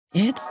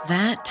It's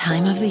that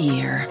time of the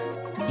year.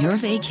 Your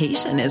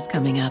vacation is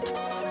coming up.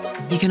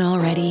 You can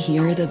already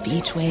hear the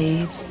beach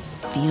waves,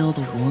 feel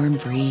the warm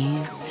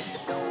breeze,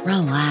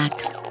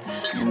 relax,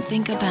 and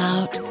think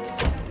about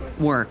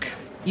work.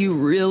 You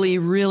really,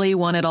 really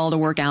want it all to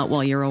work out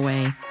while you're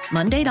away.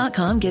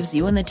 Monday.com gives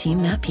you and the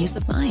team that peace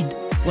of mind.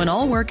 When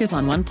all work is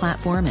on one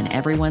platform and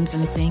everyone's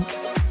in sync,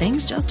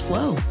 things just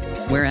flow.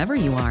 Wherever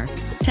you are,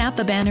 tap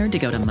the banner to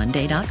go to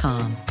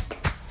Monday.com.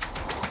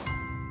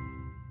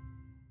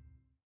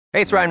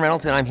 Hey, it's Ryan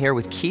Reynolds, and I'm here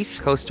with Keith,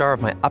 co-star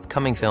of my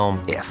upcoming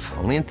film, If,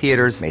 only in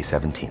theaters May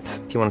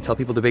 17th. Do you want to tell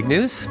people the big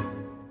news?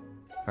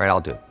 All right,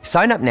 I'll do it.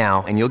 Sign up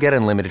now and you'll get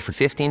unlimited for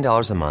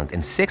 $15 a month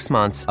and 6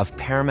 months of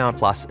Paramount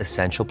Plus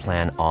Essential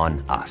Plan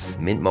on us.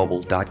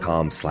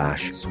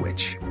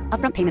 MintMobile.com/switch.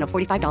 Upfront payment of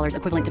 $45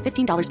 equivalent to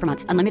 $15 per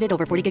month. Unlimited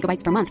over 40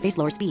 gigabytes per month. Face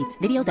lower speeds.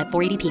 Videos at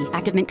 480p.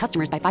 Active Mint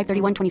customers by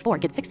 531.24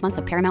 get 6 months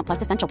of Paramount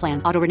Plus Essential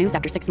Plan. Auto renews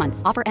after 6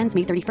 months. Offer ends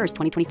May 31st,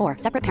 2024.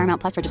 Separate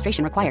Paramount Plus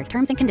registration required.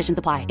 Terms and conditions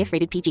apply if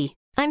rated PG.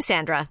 I'm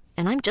Sandra,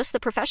 and I'm just the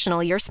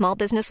professional your small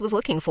business was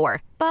looking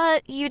for.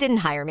 But you didn't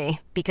hire me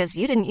because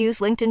you didn't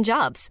use LinkedIn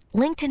Jobs.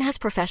 LinkedIn has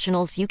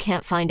professionals you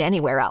can't find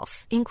anywhere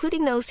else,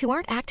 including those who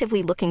aren't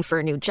actively looking for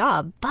a new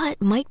job,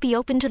 but might be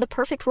open to the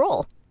perfect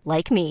role,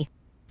 like me.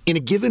 In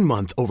a given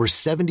month, over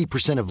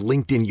 70% of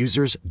LinkedIn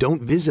users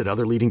don't visit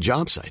other leading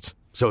job sites.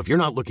 So if you're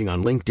not looking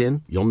on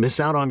LinkedIn, you'll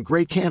miss out on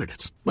great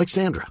candidates like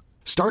Sandra.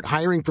 Start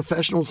hiring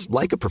professionals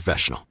like a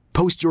professional.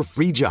 Post your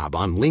free job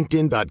on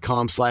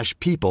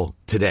linkedin.com/people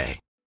today.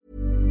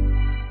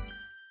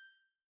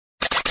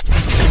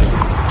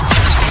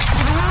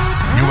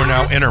 You are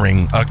now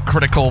entering a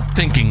critical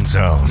thinking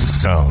zone.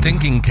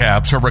 Thinking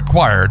caps are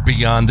required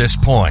beyond this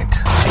point.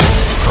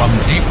 From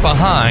deep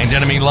behind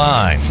enemy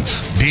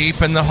lines,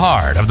 deep in the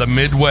heart of the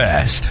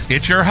Midwest,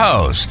 it's your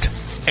host,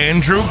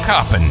 Andrew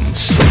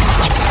Coppins.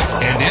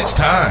 And it's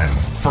time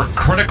for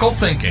Critical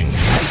Thinking.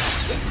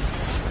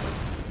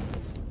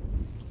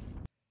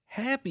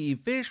 Happy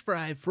Fish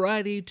Fry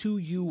Friday to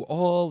you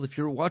all. If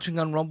you're watching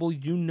on Rumble,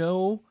 you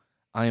know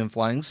I am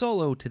flying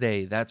solo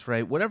today. That's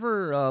right.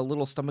 Whatever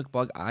little stomach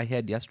bug I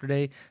had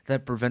yesterday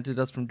that prevented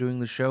us from doing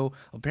the show,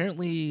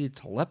 apparently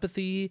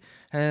telepathy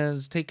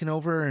has taken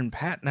over, and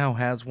Pat now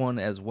has one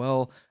as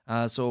well.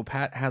 So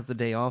Pat has the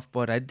day off,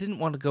 but I didn't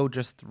want to go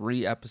just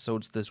 3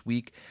 episodes this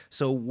week.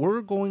 So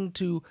we're going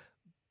to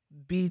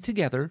be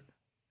together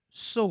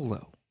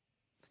solo.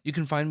 You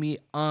can find me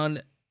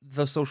on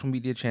the social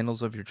media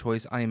channels of your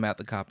choice. I am at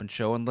The Coppin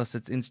Show, unless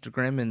it's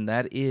Instagram, and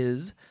that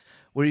is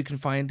where you can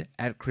find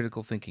at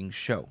Critical Thinking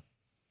Show.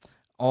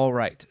 All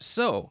right,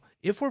 so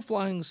if we're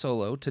flying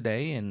solo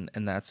today, and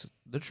that's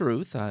the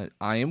truth, I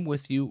am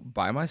with you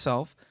by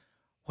myself,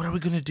 what are we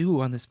going to do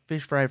on this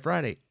Fish Fry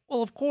Friday?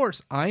 Well, of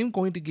course, I am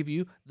going to give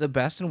you the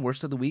best and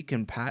worst of the week,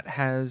 and Pat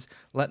has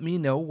let me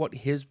know what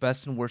his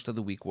best and worst of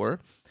the week were.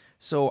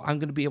 So I'm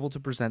going to be able to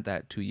present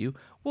that to you.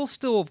 We'll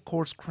still, of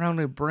course, crown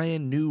a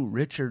brand new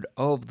Richard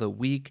of the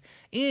Week,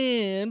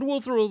 and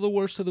we'll throw the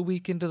worst of the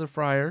week into the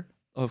fryer,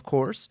 of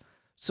course.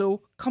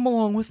 So come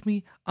along with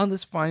me on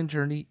this fine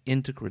journey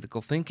into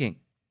critical thinking.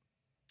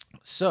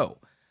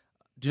 So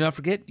do not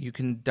forget, you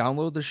can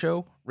download the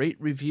show, rate,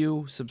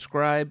 review,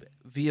 subscribe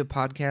via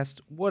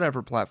podcast,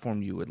 whatever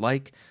platform you would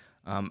like.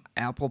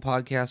 Apple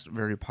Podcast,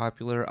 very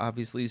popular,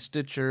 obviously.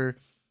 Stitcher.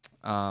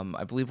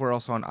 I believe we're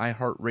also on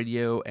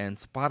iHeartRadio and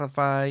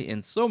Spotify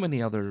and so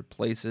many other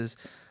places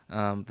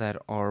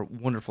that our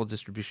wonderful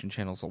distribution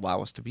channels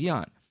allow us to be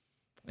on.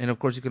 And of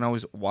course, you can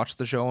always watch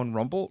the show on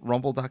Rumble,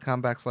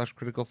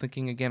 rumble.com/critical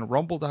thinking. Again,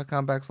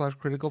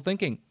 rumble.com/critical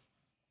thinking.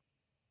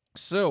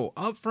 So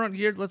up front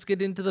here, let's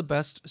get into the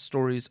best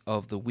stories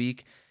of the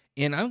week.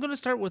 And I'm going to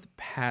start with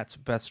Pat's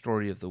best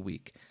story of the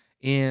week.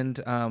 And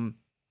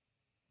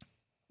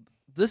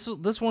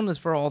this one is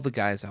for all the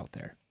guys out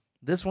there.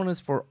 This one is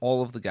for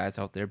all of the guys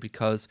out there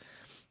because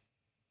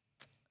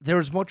there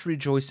is much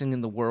rejoicing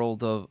in the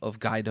world of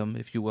guydom,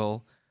 if you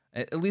will,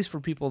 at least for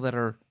people that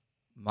are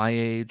my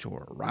age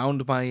or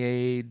around my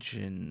age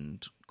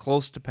and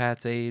close to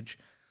Pat's age.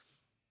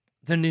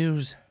 The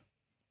news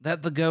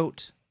that the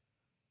GOAT,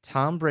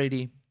 Tom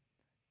Brady,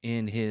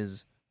 and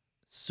his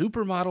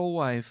supermodel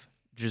wife,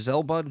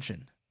 Gisele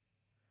Bündchen,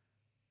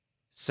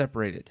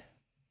 separated,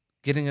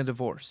 getting a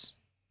divorce.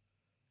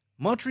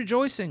 Much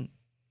rejoicing.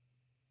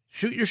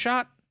 Shoot your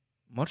shot,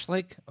 much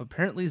like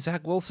apparently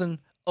Zach Wilson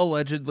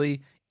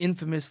allegedly,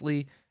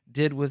 infamously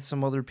did with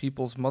some other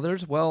people's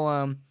mothers.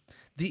 Well,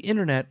 the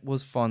internet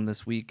was fun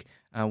this week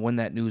when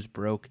that news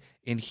broke,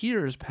 and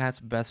here's Pat's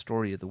best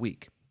story of the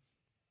week.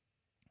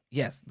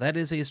 Yes, that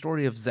is a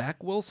story of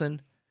Zach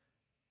Wilson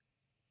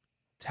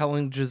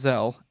telling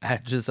Gisele,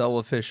 at Gisele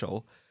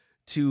Official,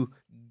 to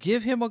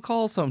give him a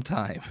call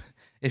sometime.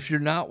 If you're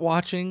not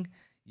watching,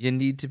 you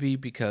need to be,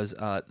 because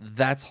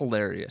that's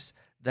hilarious.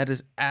 That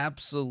is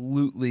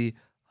absolutely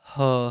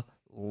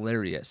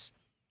hilarious.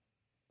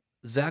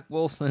 Zach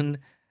Wilson,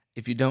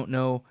 if you don't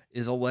know,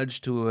 is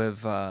alleged to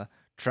have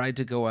tried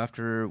to go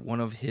after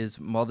one of his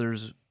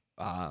mother's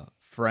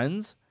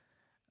friends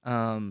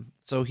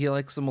So he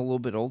likes them a little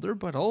bit older,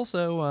 but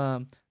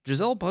also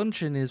Gisele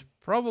Bündchen is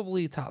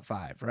probably top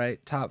 5,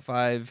 right? Top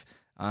 5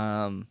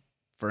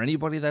 for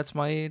anybody that's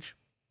my age.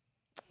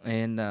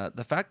 And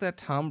the fact that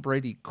Tom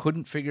Brady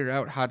couldn't figure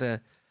out how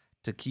to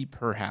keep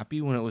her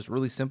happy when it was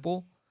really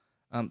simple,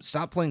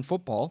 stop playing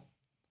football,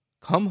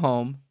 come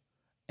home,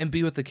 and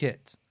be with the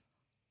kids.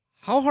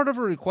 How hard of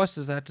a request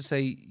is that to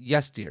say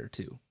yes, dear,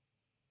 to?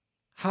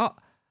 How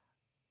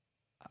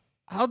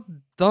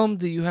dumb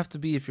do you have to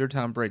be if you're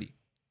Tom Brady?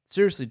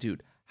 Seriously,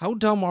 dude, how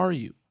dumb are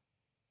you?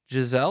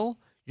 Gisele?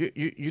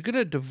 You're going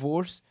to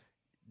divorce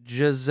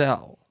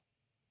Gisele.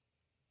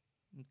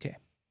 Okay.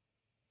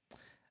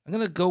 I'm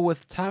going to go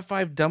with top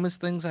 5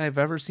 dumbest things I've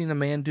ever seen a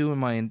man do in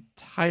my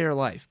entire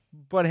life.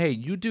 But hey,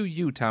 you do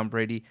you, Tom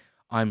Brady.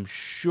 I'm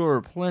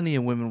sure plenty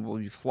of women will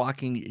be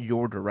flocking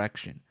your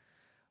direction.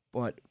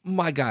 But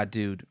my God,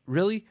 dude,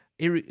 really?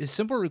 A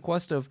simple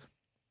request of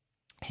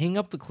hang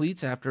up the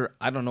cleats after,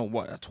 I don't know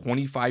what, a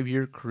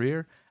 25-year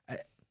career?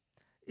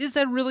 Is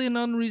that really an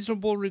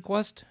unreasonable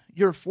request?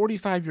 You're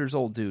 45 years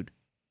old, dude.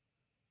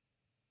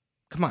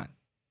 Come on.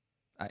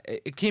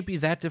 It can't be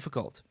that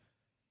difficult.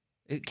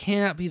 It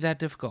cannot be that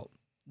difficult.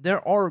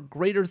 There are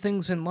greater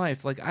things in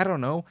life, like, I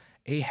don't know,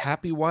 a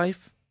happy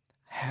wife,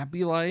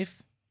 happy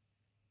life.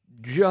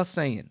 Just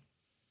saying.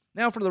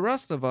 Now, for the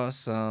rest of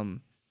us,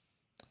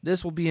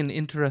 this will be an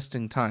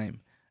interesting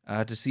time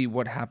to see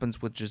what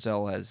happens with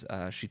Gisele as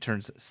she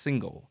turns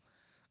single.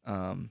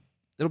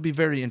 It'll be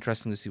very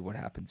interesting to see what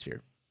happens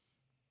here.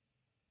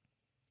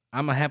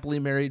 I'm a happily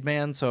married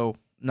man, so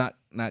not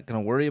going to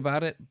worry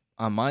about it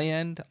on my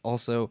end.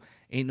 Also,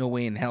 ain't no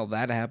way in hell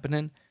that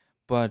happening.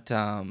 But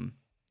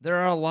there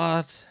are a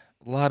lot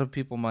of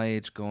people my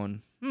age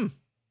going,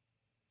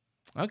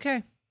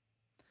 okay.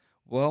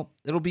 Well,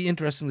 it'll be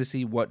interesting to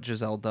see what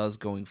Gisele does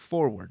going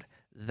forward.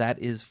 That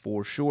is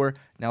for sure.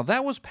 Now,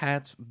 that was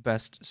Pat's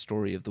best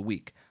story of the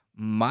week.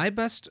 My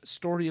best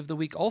story of the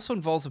week also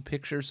involves a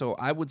picture, so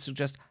I would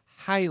suggest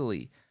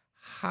highly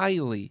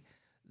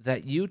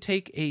that you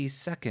take a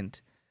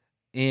second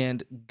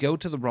and go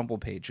to the Rumble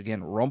page.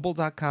 Again,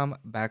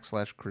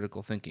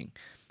 rumble.com/critical thinking.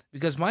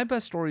 Because my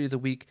best story of the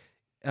week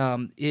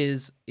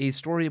is a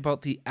story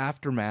about the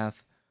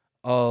aftermath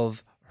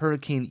of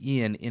Hurricane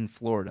Ian in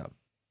Florida.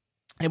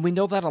 And we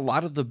know that a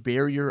lot of the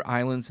barrier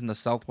islands in the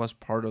southwest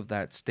part of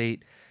that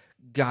state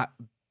got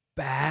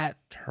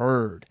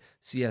battered.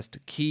 Siesta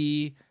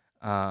Key,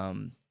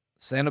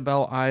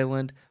 Sanibel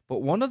Island.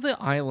 But one of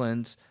the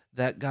islands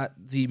that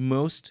got the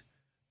most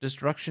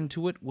destruction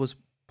to it was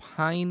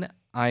Pine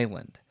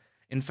Island.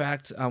 In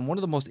fact, one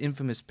of the most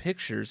infamous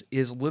pictures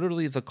is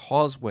literally the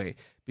causeway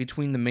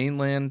between the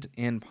mainland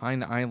and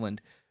Pine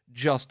Island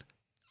just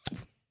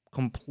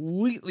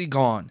completely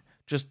gone,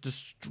 just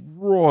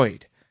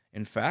destroyed.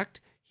 In fact,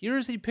 here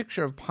is a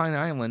picture of Pine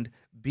Island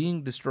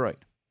being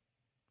destroyed.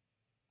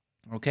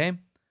 Okay?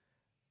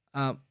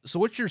 So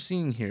what you're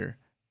seeing here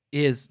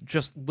is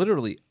just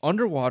literally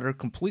underwater,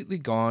 completely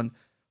gone,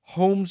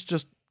 homes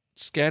just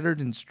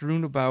scattered and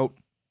strewn about.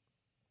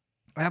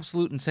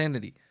 Absolute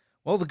insanity.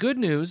 Well, the good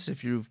news,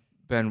 if you've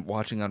been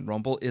watching on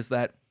Rumble, is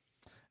that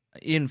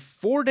in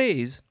 4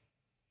 days,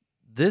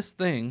 this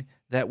thing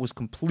that was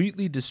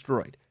completely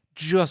destroyed,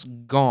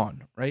 just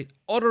gone, right?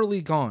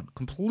 Utterly gone,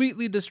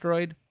 completely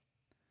destroyed,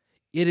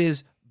 it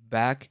is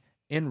back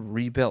and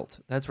rebuilt.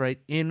 That's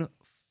right, in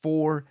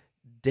 4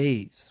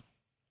 days.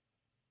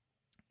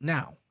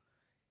 Now,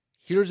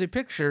 here's a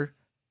picture,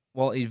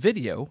 a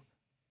video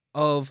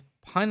of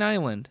Pine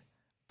Island,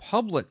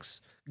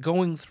 Publix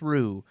going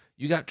through.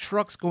 You got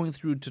trucks going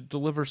through to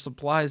deliver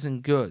supplies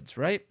and goods,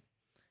 right?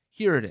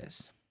 Here it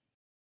is.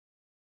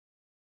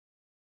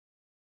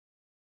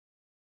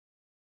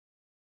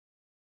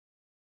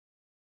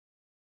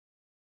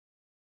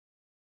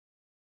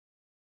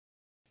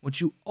 What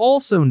you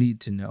also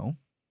need to know,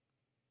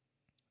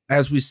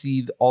 as we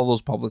see all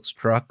those Publix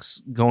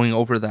trucks going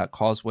over that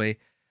causeway,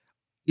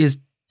 is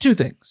 2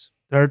 things.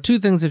 There are 2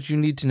 things that you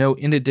need to know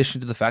in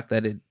addition to the fact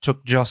that it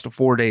took just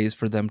 4 days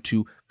for them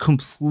to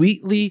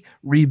completely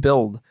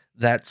rebuild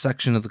that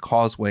section of the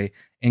causeway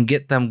and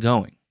get them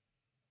going.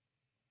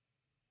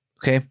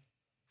 Okay?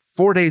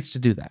 4 days to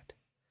do that.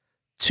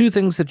 2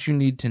 things that you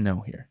need to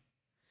know here.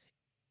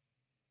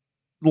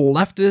 The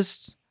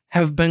leftists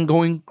have been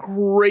going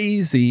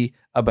crazy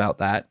about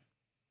that,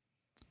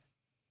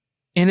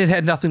 and it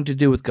had nothing to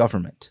do with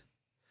government.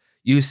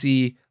 You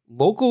see,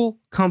 local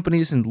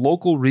companies and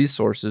local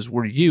resources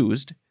were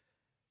used.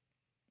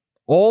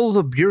 All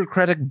the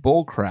bureaucratic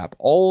bullcrap,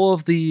 all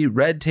of the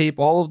red tape,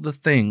 all of the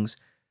things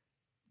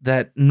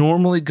that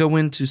normally go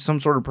into some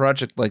sort of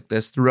project like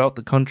this throughout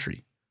the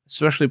country,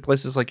 especially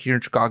places like here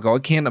in Chicago. I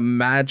can't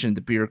imagine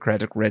the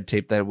bureaucratic red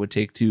tape that it would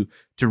take to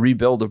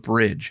rebuild a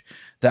bridge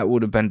that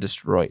would have been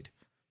destroyed.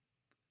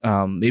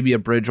 Maybe a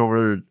bridge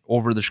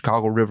over the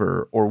Chicago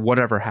River or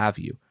whatever have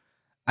you.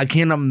 I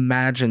can't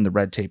imagine the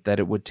red tape that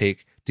it would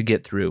take to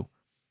get through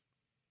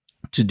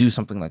to do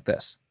something like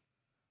this.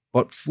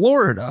 But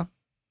Florida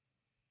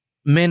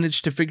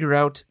managed to figure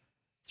out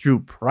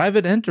through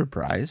private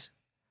enterprise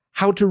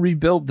how to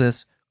rebuild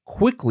this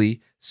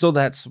quickly so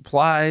that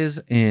supplies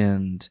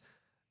and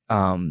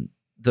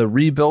the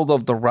rebuild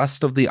of the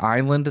rest of the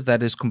island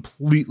that is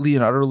completely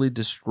and utterly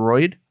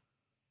destroyed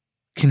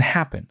can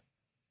happen.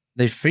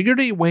 They figured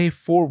a way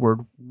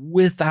forward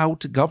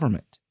without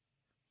government.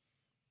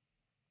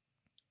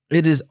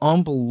 It is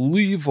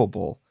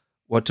unbelievable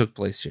what took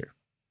place here.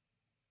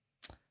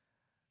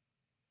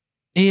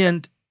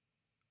 And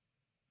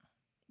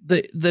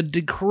the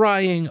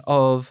decrying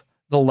of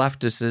the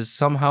leftists is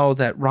somehow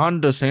that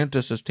Ron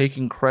DeSantis is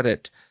taking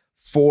credit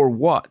for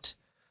what?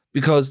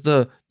 Because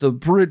the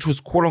bridge was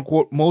quote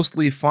unquote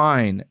mostly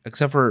fine,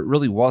 except for it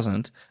really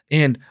wasn't.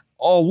 And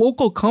a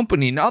local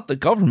company, not the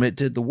government,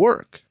 did the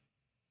work.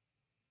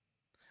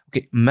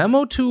 Okay,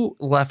 memo to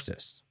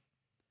leftists.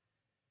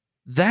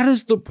 That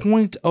is the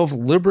point of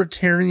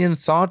libertarian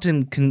thought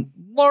and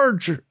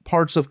large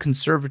parts of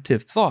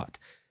conservative thought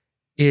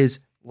is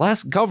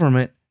less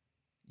government,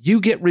 you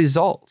get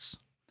results.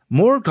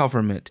 More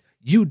government,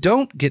 you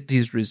don't get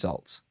these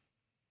results.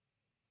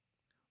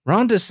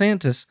 Ron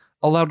DeSantis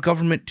allowed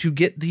government to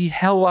get the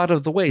hell out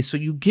of the way. So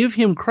you give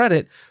him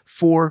credit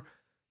for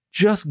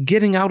just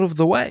getting out of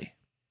the way.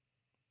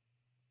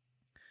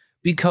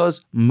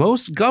 Because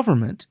most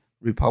government,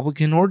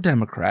 Republican or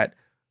Democrat,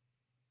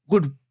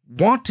 would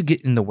want to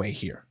get in the way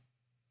here.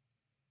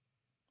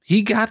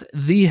 He got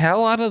the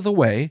hell out of the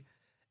way.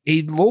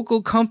 A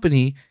local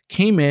company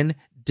came in,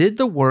 did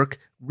the work,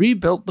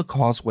 rebuilt the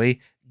causeway,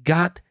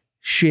 got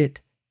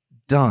shit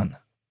done.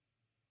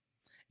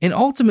 And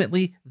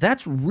ultimately,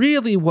 that's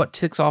really what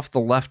ticks off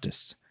the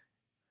leftists.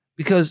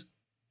 Because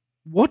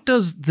what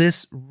does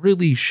this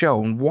really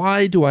show? And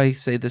why do I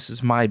say this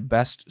is my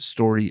best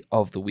story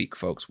of the week,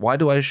 folks? Why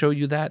do I show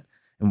you that?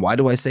 And why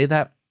do I say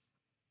that?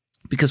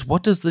 Because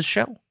what does this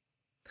show?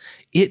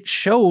 It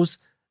shows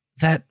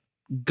that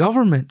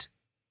government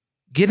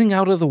getting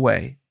out of the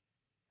way,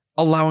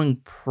 allowing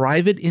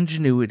private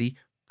ingenuity,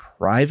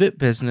 private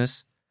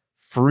business,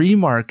 free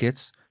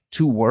markets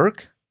to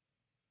works.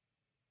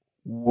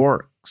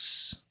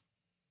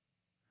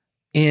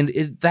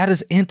 And that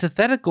is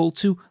antithetical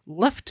to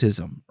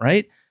leftism,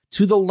 right?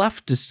 To the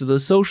leftists, to the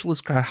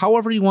socialist crowd,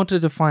 however you want to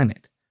define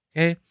it,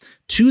 okay?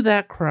 To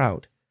that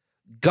crowd,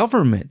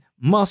 government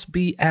must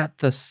be at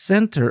the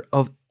center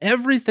of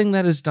everything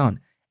that is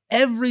done,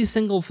 every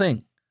single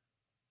thing.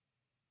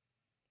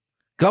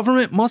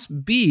 Government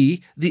must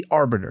be the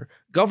arbiter.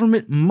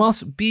 Government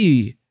must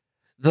be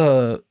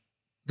the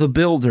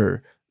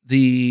builder,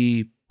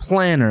 the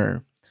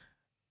planner,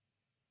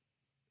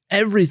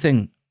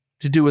 everything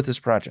to do with this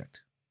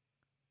project.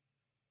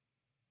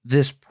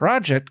 This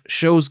project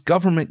shows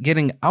government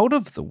getting out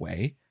of the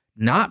way,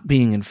 not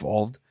being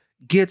involved,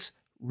 gets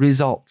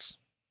results.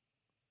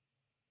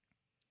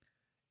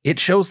 It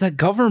shows that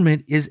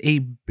government is a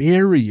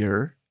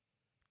barrier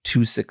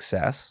to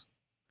success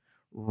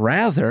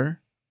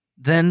rather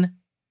than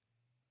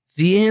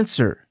the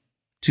answer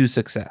to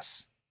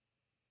success.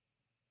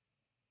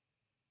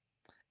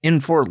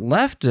 And for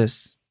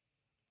leftists,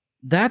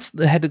 that's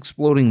the head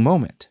exploding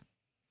moment,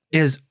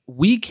 is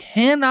we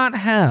cannot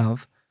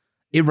have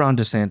a Ron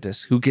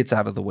DeSantis who gets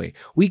out of the way.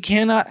 We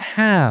cannot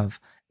have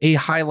a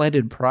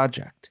highlighted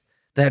project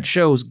that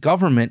shows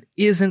government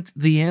isn't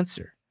the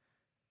answer.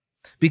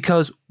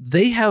 Because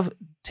they have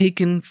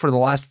taken for the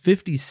last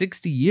 50,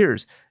 60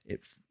 years,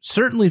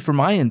 certainly for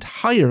my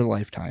entire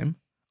lifetime,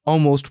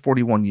 almost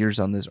 41 years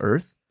on this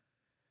earth,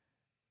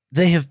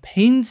 they have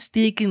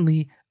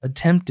painstakingly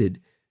attempted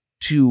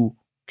to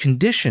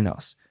condition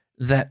us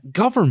that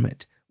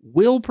government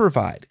will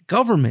provide.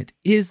 Government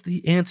is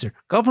the answer.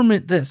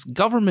 Government this,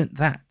 government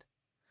that.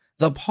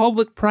 The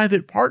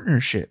public-private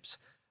partnerships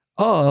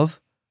of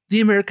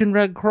the American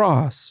Red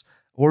Cross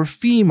or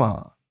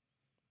FEMA.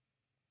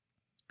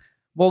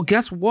 Well,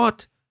 guess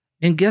what?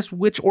 And guess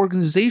which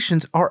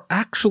organizations are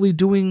actually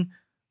doing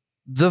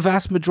the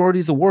vast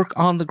majority of the work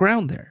on the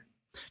ground there?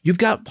 You've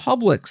got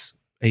Publix,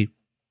 a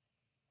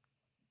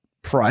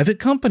private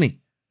company,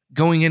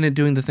 going in and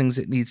doing the things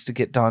it needs to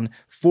get done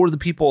for the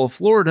people of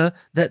Florida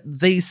that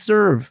they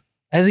serve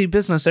as a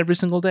business every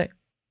single day.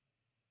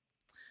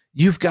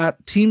 You've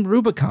got Team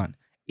Rubicon,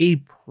 a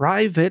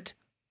private,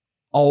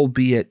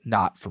 albeit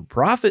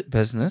not-for-profit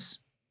business,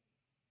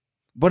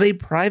 but a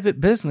private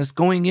business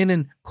going in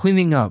and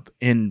cleaning up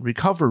and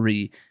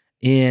recovery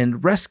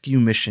and rescue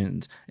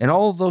missions and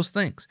all of those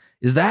things.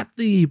 Is that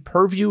the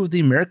purview of the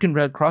American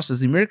Red Cross?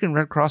 Is the American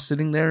Red Cross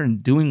sitting there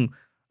and doing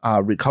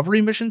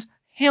recovery missions?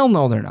 Hell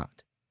no, they're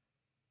not.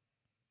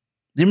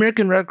 The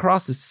American Red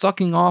Cross is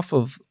sucking off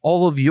of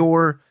all of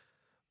your,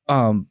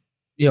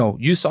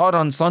 you saw it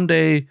on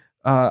Sunday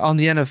on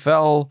the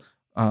NFL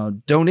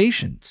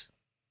donations.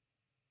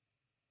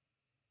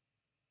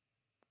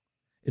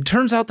 It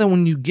turns out that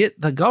when you get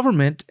the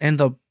government and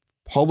the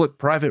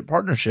public-private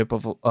partnership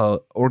of an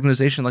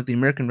organization like the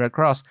American Red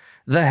Cross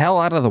the hell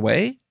out of the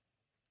way,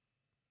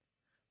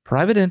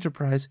 private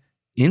enterprise,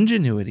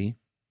 ingenuity,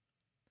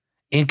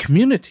 and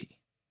community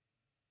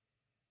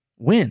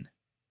win.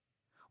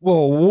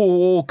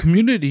 Well,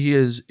 community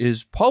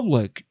is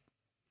public,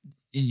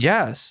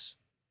 yes,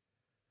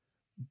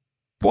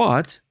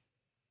 but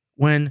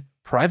when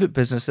private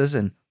businesses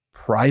and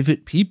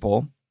private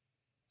people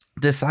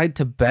decide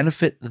to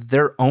benefit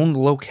their own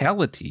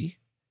locality.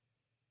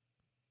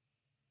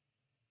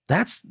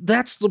 That's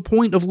the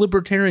point of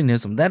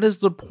libertarianism. That is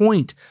the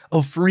point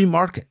of free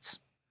markets.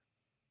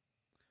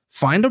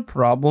 Find a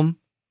problem,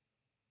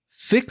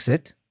 fix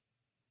it,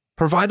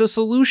 provide a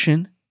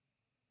solution,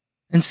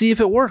 and see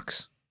if it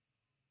works.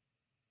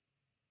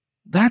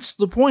 That's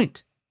the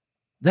point.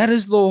 That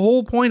is the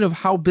whole point of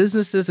how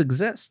businesses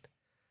exist.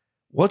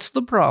 What's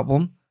the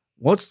problem?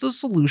 What's the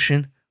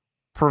solution?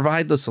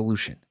 Provide the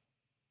solution.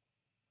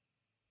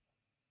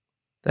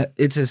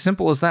 It's as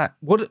simple as that.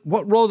 What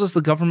role does the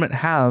government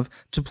have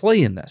to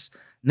play in this?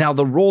 Now,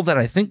 the role that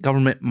I think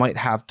government might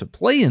have to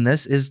play in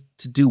this is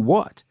to do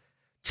what?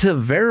 To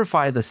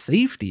verify the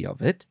safety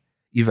of it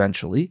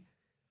eventually.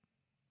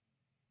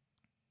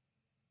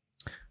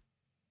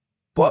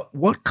 But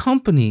what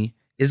company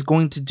is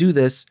going to do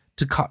this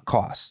to cut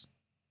costs?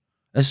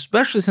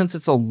 Especially since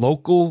it's a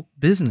local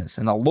business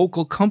and a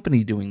local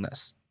company doing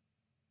this.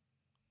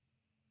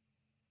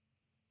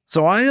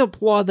 So I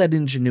applaud that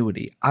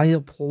ingenuity. I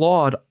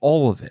applaud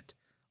all of it.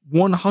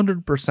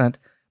 100%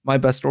 my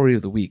best story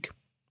of the week.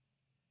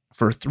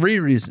 For 3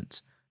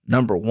 reasons.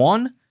 Number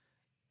 1,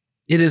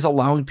 it is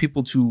allowing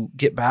people to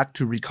get back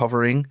to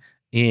recovering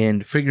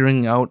and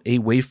figuring out a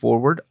way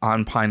forward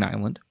on Pine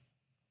Island.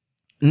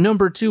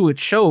 Number 2, it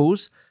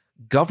shows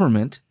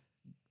government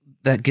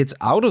that gets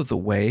out of the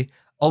way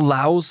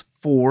allows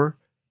for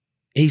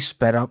a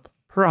sped up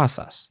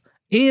process.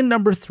 And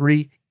number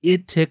 3,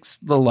 it ticks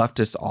the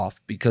leftists off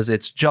because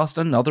it's just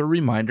another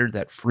reminder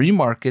that free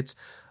markets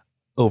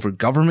over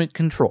government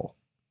control.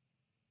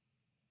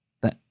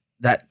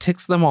 That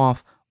ticks them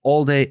off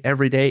all day,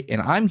 every day.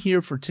 And I'm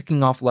here for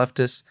ticking off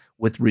leftists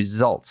with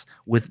results,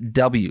 with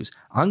W's.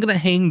 I'm going to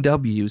hang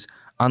W's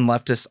on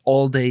leftists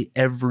all day,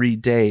 every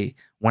day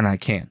when I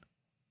can.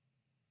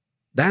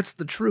 That's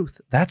the truth.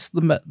 That's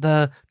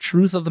the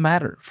truth of the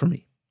matter for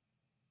me.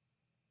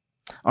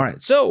 All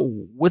right,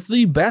 so with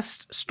the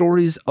best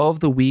stories of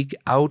the week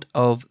out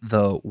of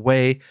the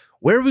way,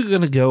 where are we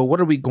going to go?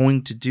 What are we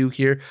going to do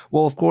here?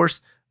 Well, of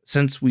course,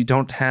 since we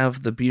don't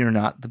have the B or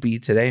not the B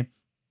today,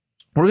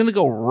 we're going to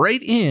go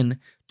right in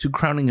to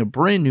crowning a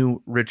brand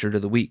new Richard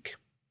of the Week.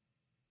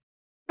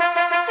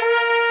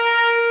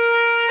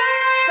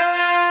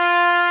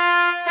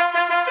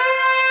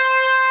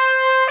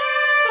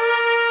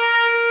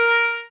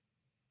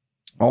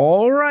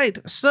 All right,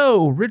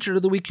 so Richard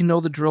of the Week, you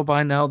know the drill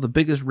by now, the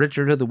biggest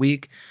Richard of the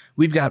Week.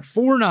 We've got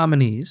 4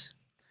 nominees.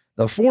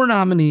 The 4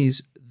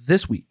 nominees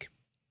this week: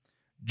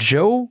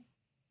 Joe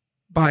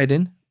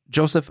Biden,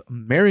 Joseph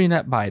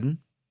Marionette Biden,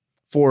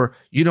 for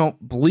you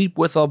don't bleep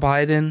with a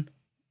Biden,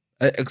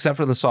 except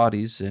for the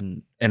Saudis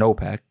and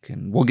OPEC,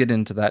 and we'll get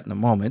into that in a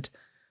moment.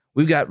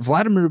 We've got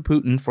Vladimir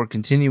Putin for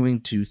continuing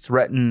to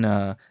threaten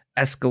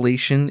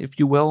escalation, if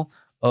you will,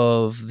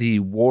 of the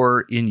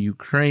war in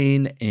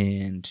Ukraine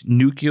and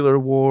nuclear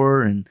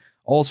war and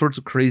all sorts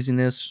of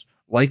craziness,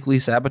 likely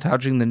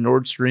sabotaging the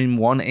Nord Stream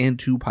 1 and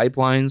 2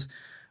 pipelines,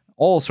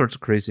 all sorts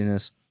of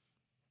craziness.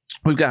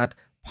 We've got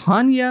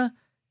Panya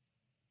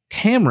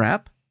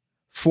Kamrap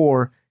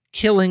for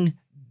killing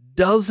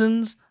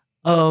dozens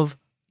of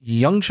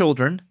young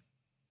children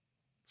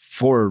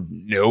for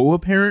no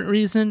apparent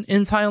reason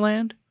in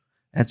Thailand.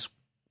 That's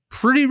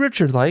pretty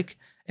Richard-like.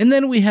 And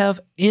then we have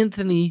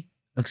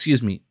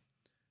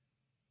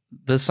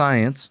The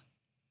Science,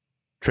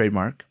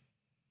 trademark.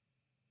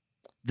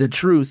 The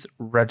Truth,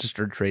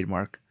 registered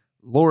trademark.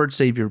 Lord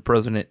Savior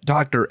President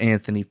Dr.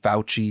 Anthony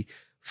Fauci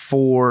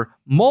for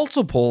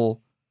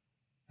multiple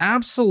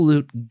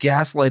absolute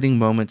gaslighting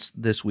moments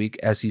this week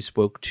as he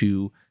spoke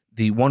to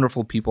the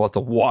wonderful people at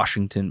the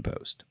Washington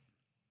Post.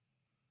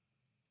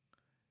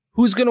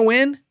 Who's going to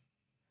win?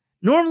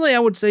 Normally, I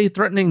would say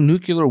threatening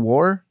nuclear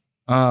war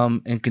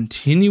and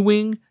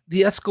continuing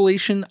the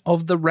escalation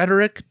of the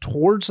rhetoric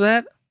towards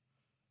that.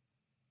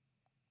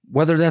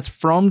 Whether that's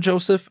from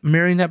Joseph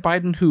Marionette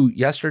Biden, who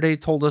yesterday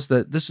told us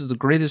that this is the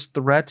greatest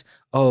threat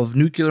of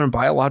nuclear and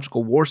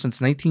biological war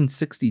since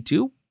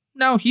 1962.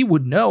 Now, he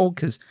would know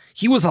because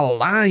he was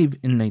alive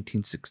in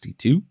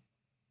 1962.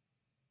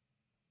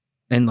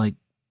 And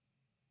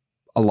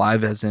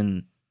alive as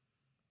in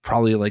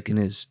probably in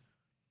his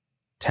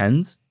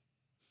 10s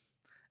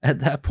at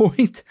that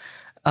point.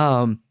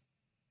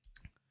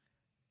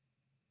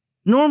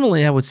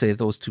 Normally, I would say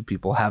those two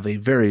people have a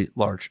very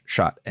large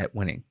shot at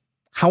winning.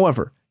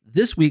 However,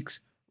 this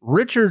week's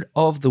Richard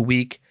of the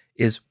Week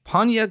is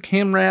Panya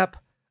Kamrap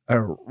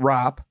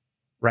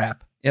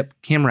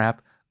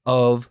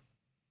of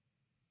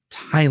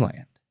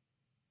Thailand.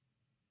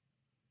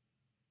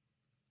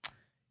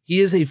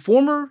 He is a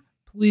former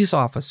police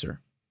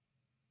officer,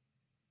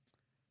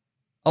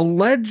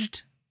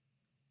 alleged,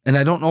 and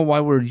I don't know why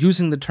we're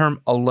using the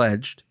term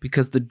alleged,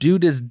 because the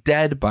dude is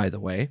dead, by the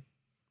way,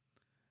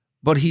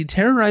 but he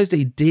terrorized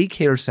a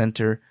daycare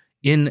center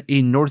in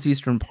a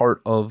northeastern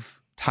part of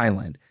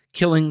Thailand,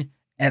 killing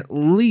at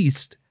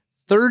least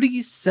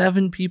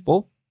 37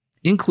 people,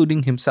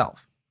 including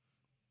himself.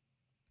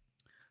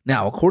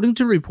 Now, according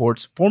to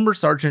reports, former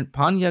Sergeant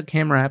Panya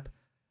Kamrap,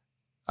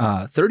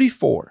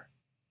 34,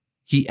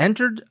 he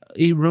entered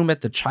a room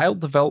at the Child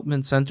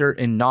Development Center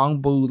in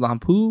Nong Bu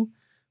Lampu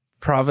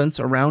province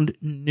around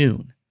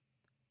noon,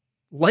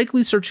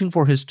 likely searching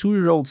for his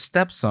 2-year-old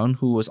stepson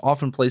who was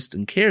often placed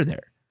in care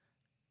there.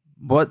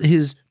 But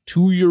his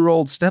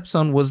 2-year-old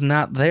stepson was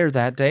not there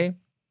that day.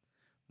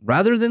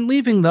 Rather than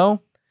leaving,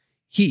 though,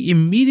 he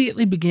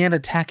immediately began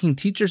attacking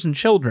teachers and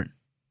children.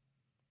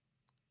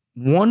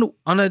 One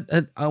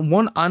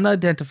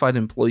unidentified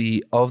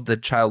employee of the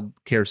child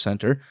care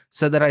center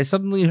said that I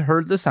suddenly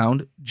heard the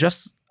sound,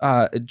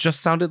 it just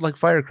sounded like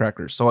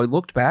firecrackers. So I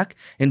looked back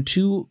and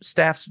 2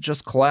 staffs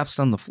just collapsed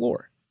on the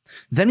floor.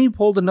 Then he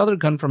pulled another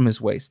gun from his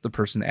waist, the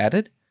person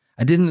added.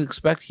 I didn't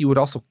expect he would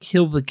also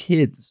kill the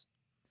kids.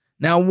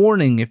 Now,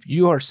 warning, if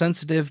you are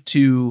sensitive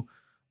to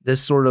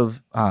this sort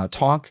of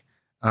talk,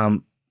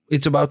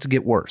 it's about to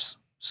get worse.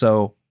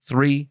 So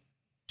 3,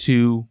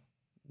 2,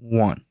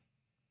 1.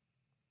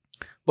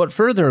 But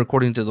further,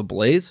 according to the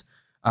Blaze,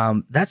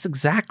 that's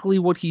exactly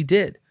what he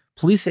did.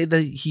 Police say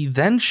that he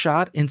then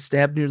shot and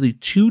stabbed nearly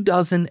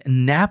 24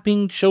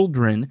 napping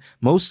children,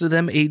 most of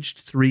them aged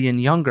 3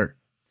 and younger.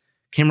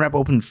 Kamrap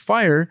opened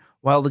fire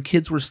while the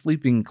kids were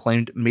sleeping,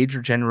 claimed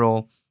Major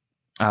General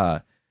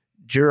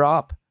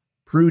Jirop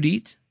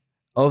Prudit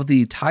of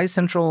the Thai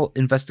Central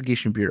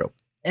Investigation Bureau.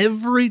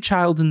 Every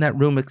child in that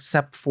room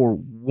except for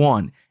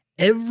one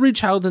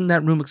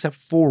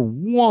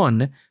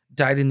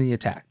died in the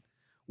attack.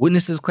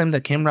 Witnesses claim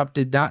that Kamrap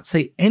did not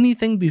say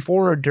anything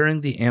before or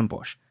during the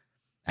ambush.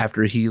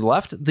 After he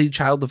left the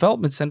Child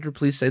Development Center,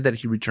 police say that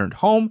he returned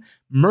home,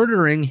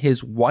 murdering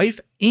his wife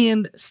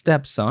and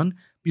stepson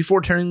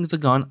before turning the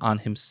gun on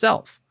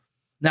himself.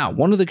 Now,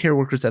 one of the care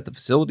workers at the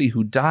facility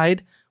who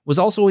died was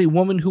also a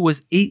woman who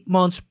was 8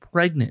 months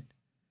pregnant.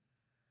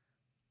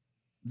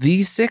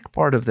 The sick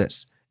part of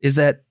this is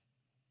that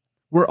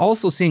we're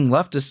also seeing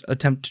leftists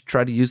attempt to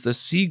try to use this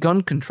see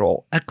gun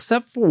control,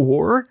 except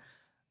for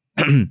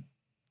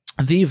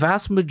the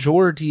vast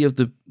majority of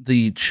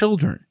the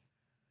children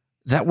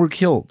that were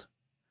killed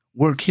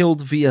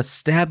via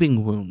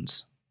stabbing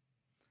wounds.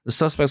 The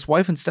suspect's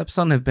wife and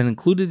stepson have been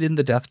included in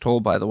the death toll,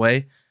 by the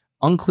way.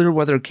 Unclear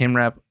whether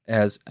Kamrap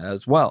as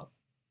well.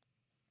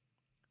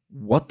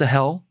 What the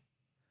hell?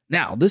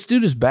 Now, this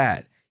dude is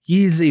bad.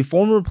 He is a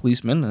former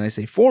policeman, and I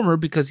say former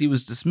because he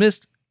was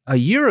dismissed a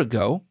year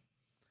ago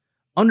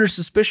under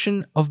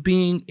suspicion of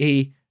being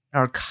a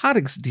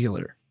narcotics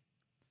dealer.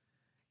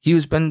 He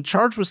has been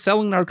charged with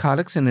selling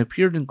narcotics and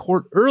appeared in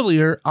court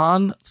earlier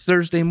on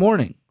Thursday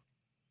morning.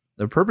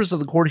 The purpose of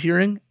the court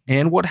hearing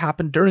and what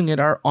happened during it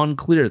are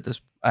unclear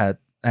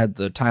at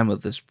the time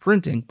of this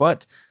printing,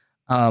 but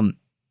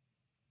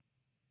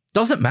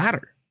doesn't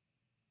matter.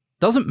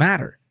 Doesn't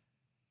matter.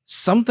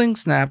 Something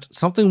snapped.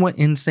 Something went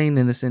insane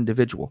in this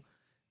individual.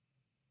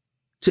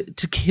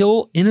 To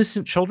kill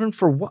innocent children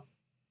for what?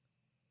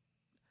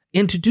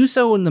 And to do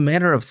so in the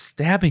manner of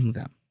stabbing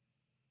them.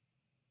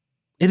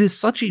 It is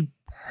such a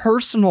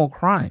personal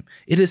crime.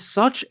 It is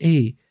such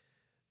a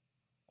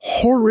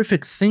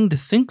horrific thing to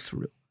think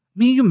through. I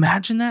mean, you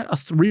imagine that? A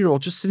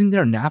 3-year-old just sitting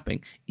there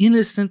napping,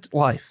 innocent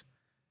life,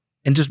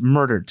 and just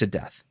murdered to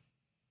death.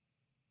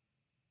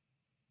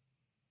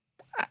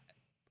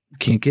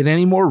 Can't get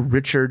any more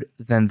Richard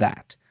than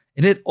that.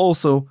 And it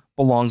also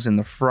belongs in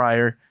the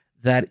fryer.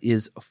 That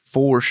is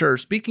for sure.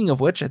 Speaking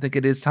of which, I think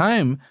it is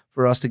time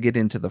for us to get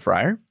into the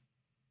fryer.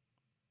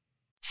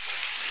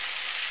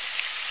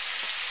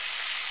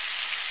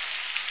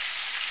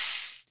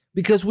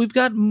 Because we've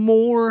got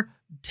more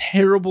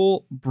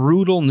terrible,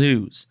 brutal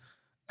news.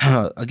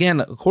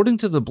 Again, according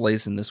to the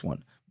Blaze in this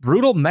one,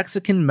 brutal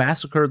Mexican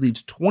massacre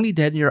leaves 20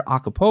 dead near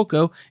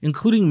Acapulco,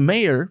 including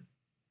mayor.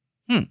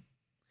 And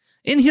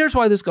here's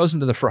why this goes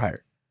into the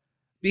fryer.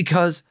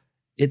 Because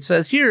it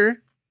says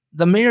here,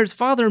 the mayor's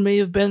father may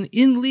have been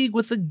in league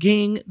with the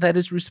gang that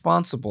is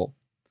responsible.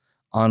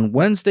 On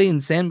Wednesday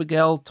in San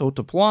Miguel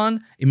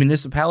Totoplan, a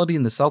municipality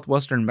in the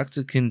southwestern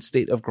Mexican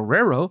state of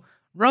Guerrero,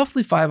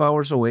 roughly 5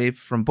 hours away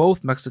from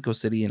both Mexico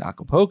City and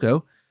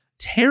Acapulco,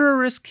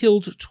 terrorists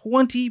killed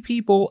 20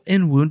 people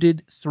and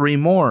wounded 3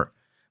 more.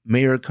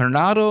 Mayor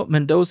Bernardo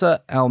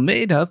Mendoza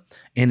Almeida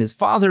and his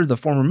father, the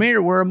former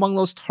mayor, were among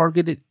those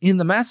targeted in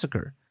the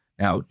massacre.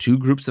 Now, 2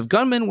 groups of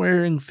gunmen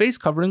wearing face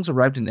coverings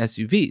arrived in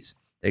SUVs.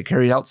 They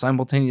carried out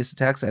simultaneous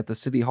attacks at the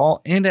city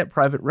hall and at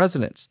private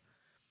residents.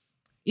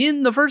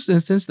 In the first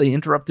instance, they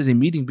interrupted a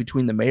meeting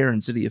between the mayor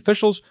and city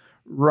officials,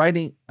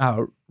 riddling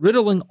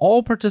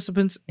all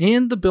participants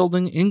and the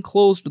building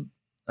enclosed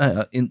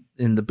in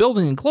the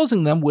building and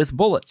closing them with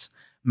bullets.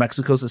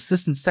 Mexico's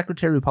Assistant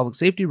Secretary of Public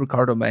Safety,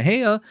 Ricardo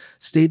Mejia,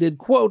 stated,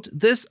 quote,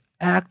 "This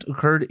act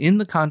occurred in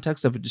the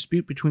context of a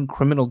dispute between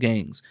criminal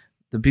gangs."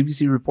 The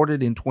BBC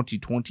reported in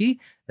 2020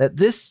 that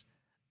this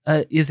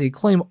is a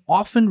claim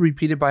often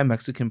repeated by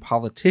Mexican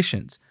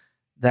politicians.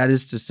 That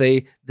is to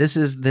say, this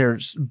is their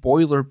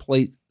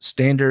boilerplate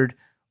standard.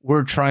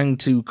 We're trying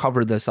to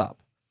cover this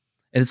up.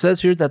 And it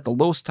says here that the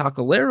Los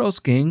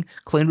Tacaleros gang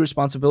claimed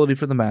responsibility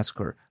for the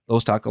massacre.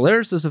 Los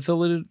Tacaleros is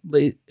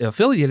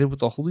affiliated with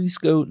the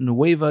Jalisco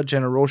Nueva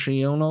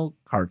Generación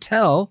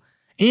cartel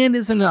and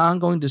is in an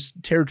ongoing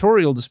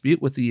territorial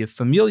dispute with the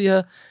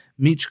Familia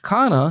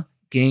Michoacana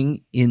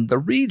gang in the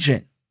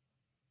region.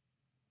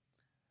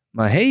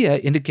 Mejia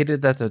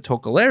indicated that the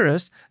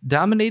Tacaleros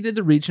dominated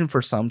the region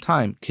for some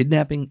time,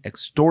 kidnapping,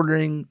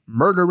 extorting,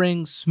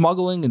 murdering,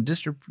 smuggling, and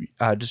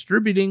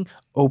distributing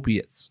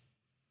opiates.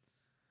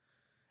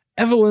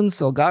 Evelyn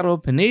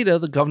Salgado Pineda,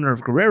 the governor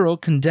of Guerrero,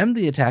 condemned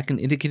the attack and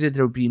indicated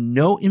there would be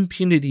no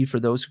impunity for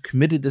those who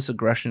committed this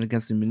aggression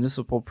against the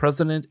municipal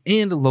president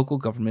and local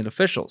government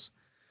officials.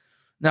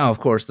 Now, of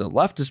course, the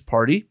leftist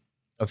party,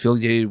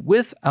 affiliated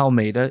with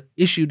Almeida,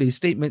 issued a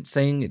statement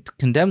saying it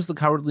condemns the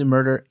cowardly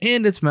murder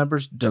and its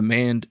members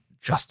demand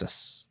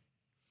justice.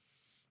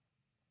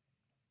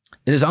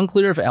 It is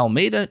unclear if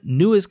Almeida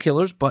knew his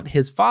killers, but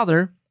his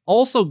father,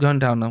 also gunned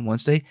down on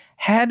Wednesday,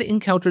 had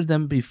encountered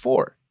them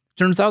before.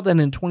 Turns out that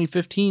in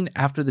 2015,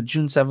 after the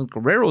June 7th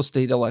Guerrero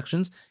state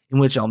elections, in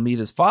which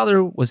Almeida's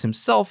father was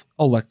himself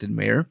elected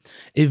mayor,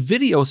 a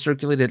video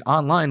circulated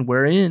online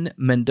wherein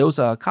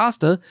Mendoza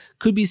Acosta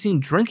could be seen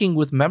drinking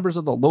with members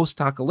of the Los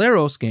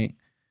Tacaleros gang.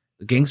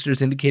 The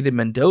gangsters indicated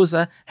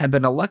Mendoza had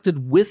been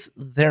elected with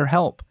their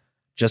help.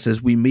 Just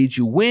as we made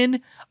you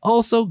win,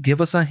 also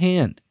give us a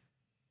hand.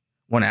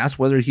 When asked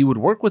whether he would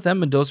work with them,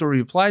 Mendoza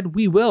replied,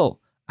 "We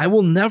will. I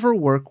will never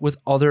work with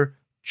other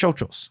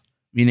chochos,"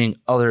 meaning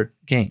other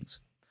gangs.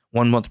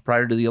 1 month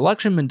prior to the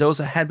election,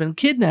 Mendoza had been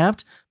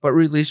kidnapped, but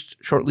released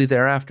shortly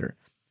thereafter.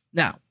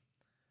 Now,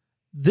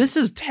 this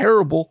is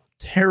terrible,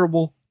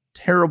 terrible,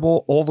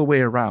 terrible all the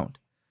way around.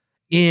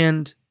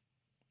 And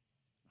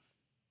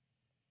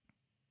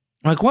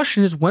my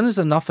question is, when is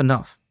enough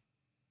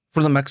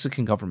for the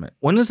Mexican government?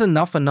 When is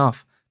enough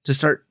to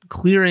start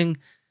clearing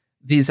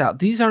these out?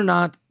 These are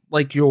not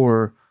like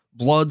your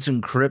Bloods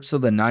and Crips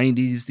of the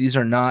 90s. These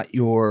are not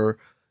your,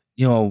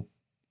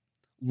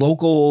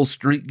 local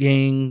street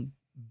gang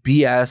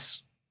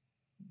BS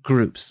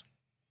groups.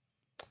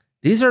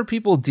 These are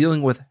people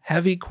dealing with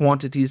heavy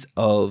quantities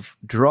of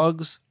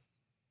drugs,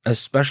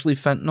 especially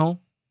fentanyl,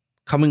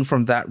 coming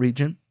from that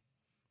region.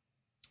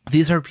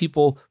 These are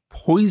people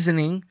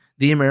poisoning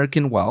the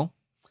American well.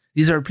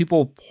 These are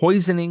people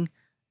poisoning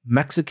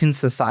Mexican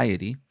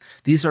society.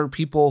 These are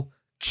people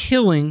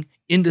killing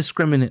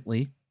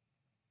indiscriminately.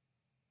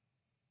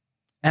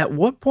 At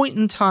what point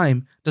in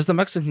time does the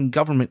Mexican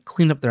government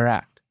clean up their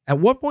act? At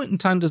what point in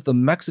time does the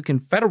Mexican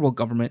federal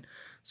government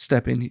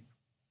step in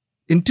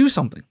and do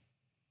something?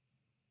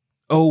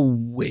 Oh,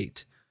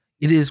 wait.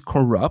 It is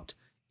corrupt.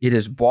 It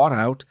is bought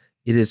out.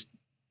 It is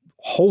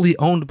wholly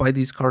owned by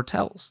these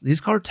cartels.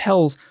 These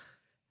cartels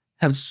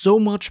have so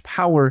much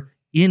power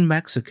in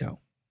Mexico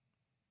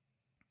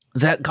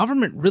that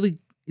government really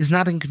is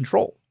not in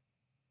control.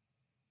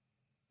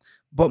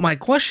 But my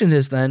question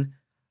is then,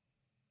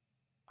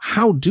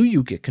 how do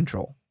you get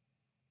control?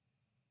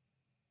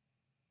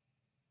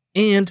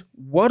 And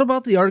what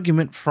about the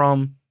argument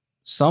from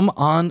some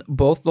on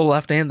both the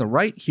left and the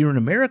right here in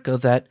America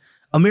that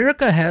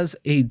America has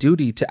a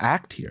duty to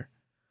act here?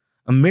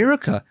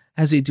 America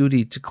has a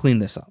duty to clean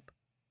this up.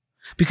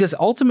 Because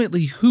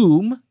ultimately,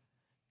 whom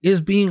is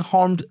being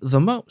harmed the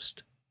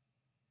most?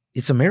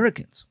 It's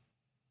Americans.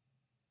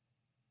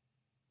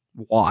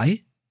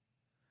 Why?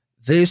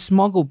 They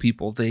smuggle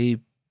people.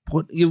 They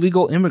put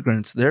illegal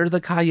immigrants. They're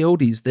the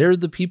coyotes. They're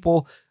the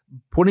people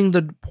putting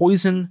the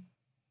poison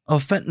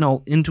of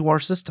fentanyl into our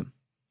system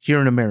here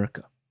in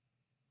America.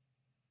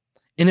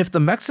 And if the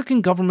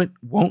Mexican government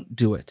won't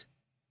do it,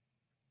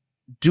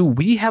 do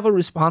we have a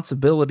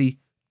responsibility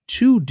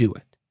to do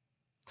it?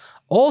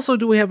 Also,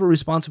 do we have a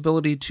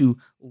responsibility to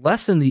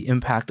lessen the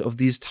impact of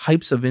these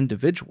types of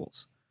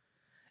individuals?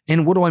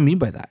 And what do I mean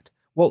by that?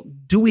 Well,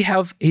 do we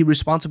have a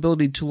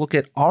responsibility to look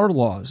at our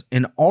laws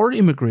and our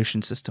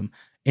immigration system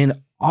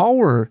and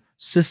our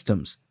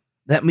systems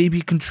that may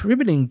be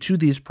contributing to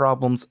these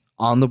problems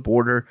on the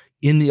border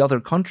in the other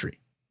country?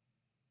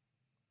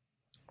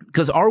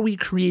 Because are we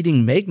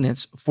creating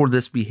magnets for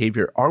this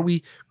behavior? Are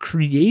we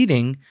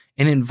creating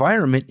an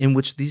environment in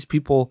which these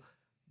people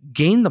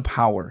gain the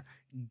power,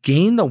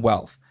 gain the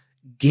wealth,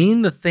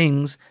 gain the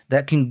things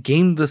that can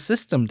game the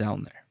system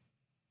down there?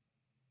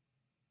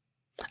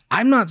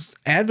 I'm not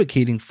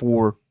advocating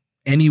for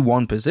any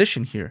one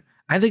position here.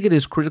 I think it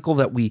is critical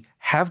that we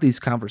have these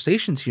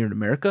conversations here in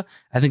America.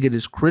 I think it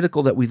is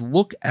critical that we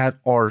look at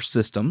our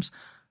systems.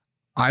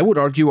 I would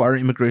argue our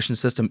immigration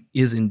system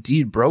is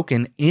indeed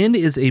broken and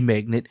is a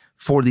magnet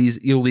for these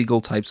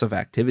illegal types of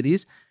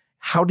activities.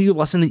 How do you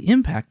lessen the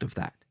impact of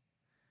that?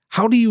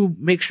 How do you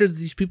make sure that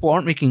these people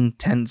aren't making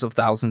tens of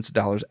thousands of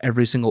dollars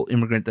every single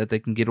immigrant that they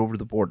can get over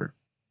the border?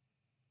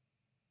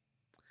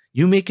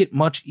 You make it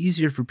much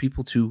easier for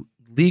people to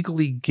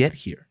legally get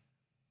here.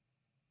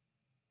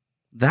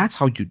 That's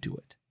how you do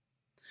it.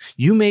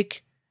 You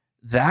make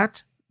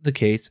that the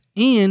case,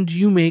 and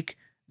you make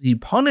the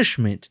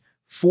punishment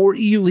for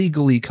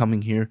illegally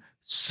coming here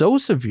so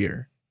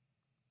severe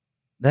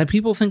that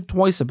people think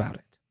twice about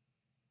it.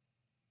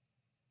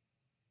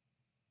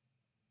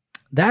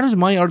 That is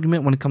my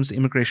argument when it comes to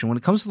immigration. When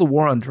it comes to the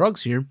war on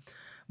drugs here,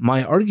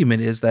 my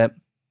argument is that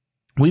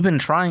we've been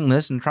trying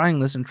this and trying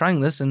this and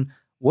trying this, and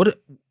what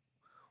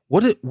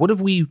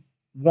have we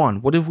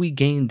won? What have we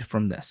gained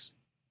from this?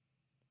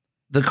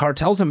 The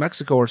cartels in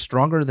Mexico are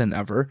stronger than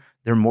ever.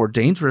 They're more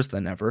dangerous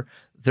than ever.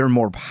 They're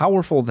more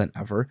powerful than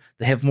ever.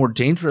 They have more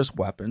dangerous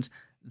weapons.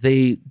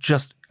 They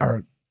just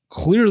are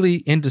clearly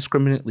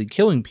indiscriminately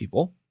killing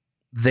people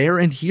there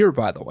and here,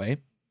 by the way.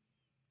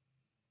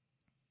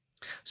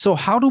 So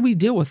how do we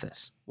deal with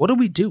this? What do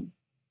we do?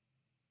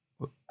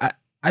 I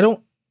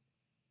don't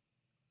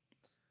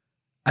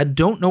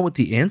know what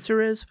the answer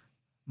is.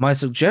 My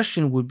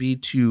suggestion would be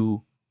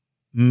to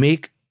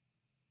make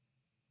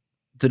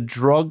the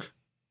drug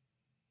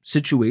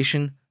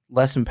situation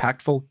less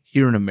impactful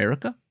here in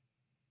America.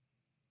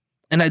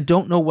 And I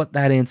don't know what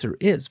that answer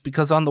is,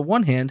 because on the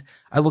one hand,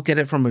 I look at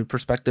it from a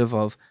perspective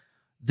of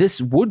this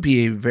would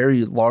be a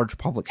very large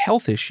public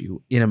health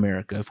issue in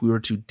America if we were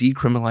to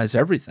decriminalize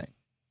everything.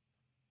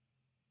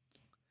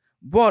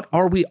 But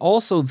are we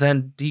also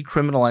then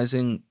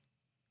decriminalizing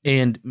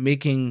and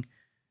making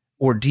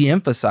or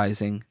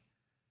de-emphasizing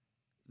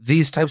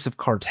these types of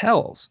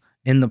cartels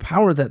and the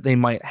power that they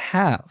might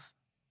have?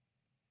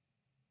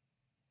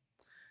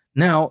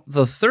 Now,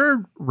 the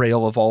third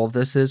rail of all of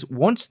this is,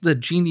 once the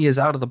genie is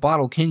out of the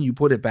bottle, can you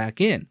put it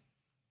back in?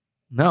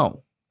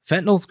 No.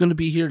 Fentanyl is going to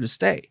be here to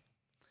stay.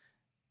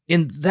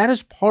 And that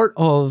is part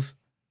of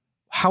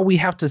how we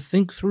have to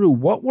think through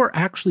what we're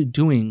actually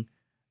doing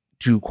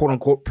to, quote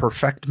unquote,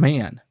 perfect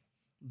man.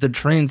 The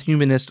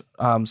transhumanist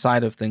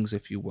side of things,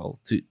 if you will,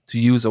 to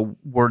use a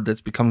word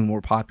that's becoming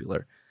more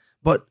popular.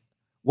 But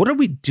what are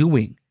we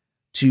doing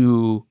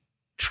to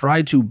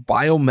try to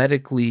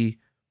biomedically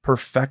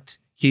perfect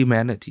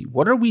humanity?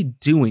 What are we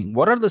doing?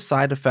 What are the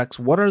side effects?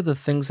 What are the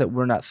things that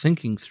we're not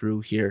thinking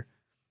through here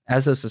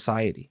as a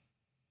society?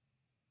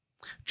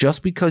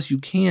 Just because you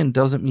can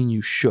doesn't mean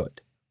you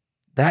should.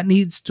 That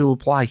needs to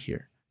apply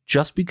here.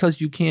 Just because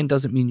you can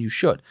doesn't mean you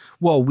should.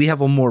 Well, we have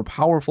a more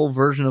powerful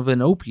version of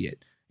an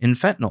opiate in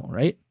fentanyl,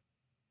 right?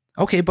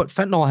 Okay, but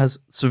fentanyl has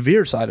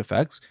severe side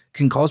effects,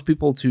 can cause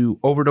people to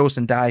overdose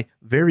and die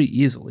very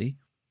easily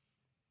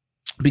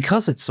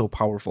because it's so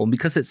powerful and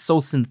because it's so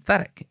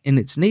synthetic in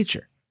its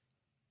nature.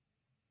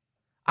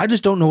 I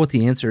just don't know what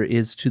the answer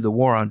is to the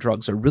war on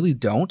drugs. I really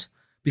don't,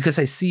 because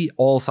I see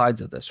all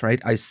sides of this,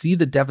 right? I see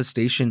the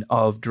devastation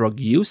of drug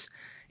use,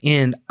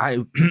 and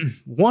I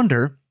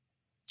wonder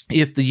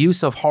if the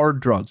use of hard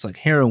drugs like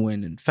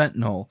heroin and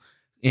fentanyl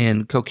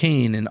and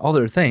cocaine and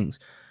other things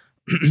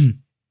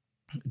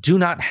do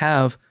not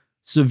have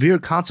severe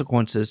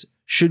consequences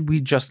should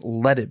we just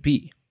let it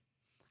be.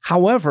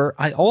 However,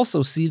 I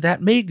also see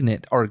that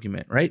magnet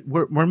argument, right?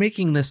 We're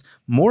making this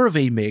more of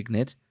a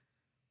magnet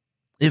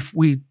if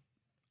we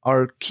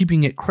are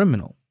keeping it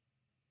criminal.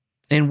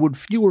 And would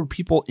fewer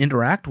people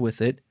interact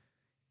with it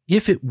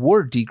if it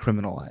were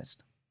decriminalized?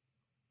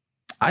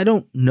 I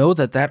don't know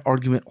that that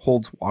argument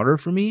holds water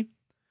for me.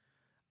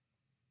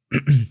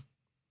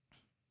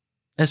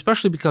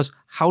 Especially because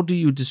how do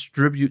you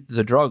distribute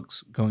the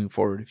drugs going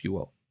forward, if you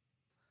will?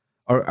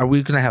 Are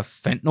we going to have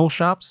fentanyl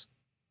shops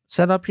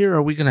set up here?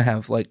 Are we going to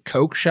have like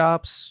coke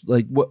shops?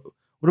 Like what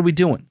are we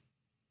doing?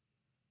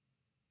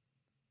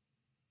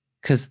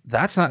 Because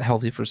that's not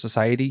healthy for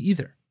society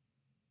either.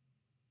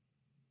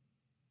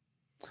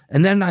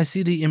 And then I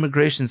see the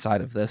immigration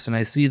side of this, and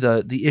I see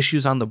the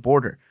issues on the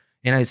border,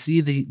 and I see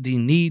the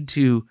need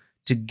to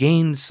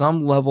gain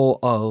some level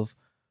of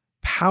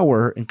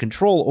power and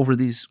control over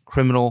these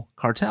criminal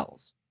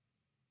cartels.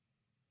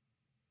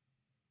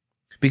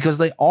 Because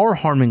they are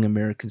harming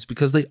Americans,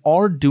 because they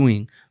are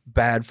doing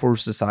bad for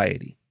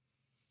society.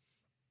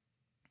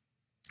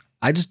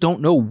 I just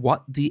don't know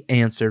what the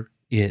answer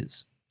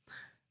is.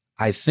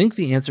 I think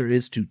the answer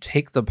is to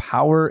take the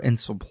power and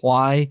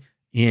supply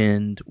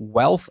and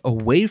wealth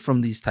away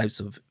from these types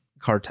of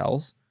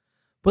cartels.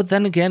 But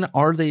then again,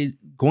 are they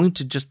going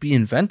to just be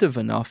inventive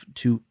enough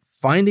to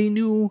find a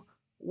new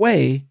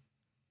way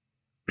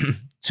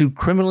to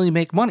criminally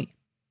make money?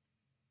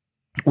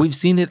 We've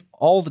seen it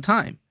all the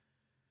time.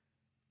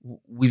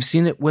 We've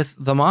seen it with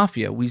the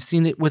mafia. We've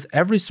seen it with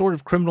every sort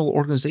of criminal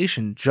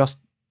organization just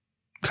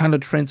kind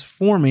of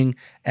transforming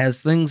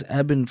as things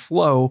ebb and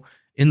flow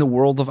in the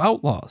world of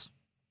outlaws.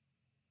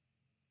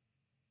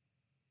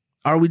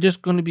 Are we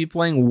just going to be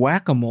playing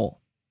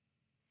whack-a-mole?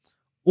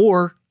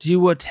 Or do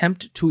you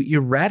attempt to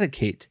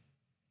eradicate?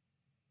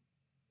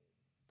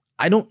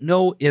 I don't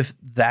know if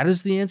that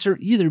is the answer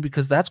either,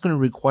 because that's going to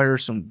require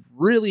some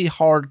really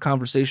hard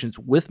conversations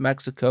with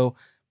Mexico,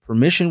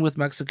 permission with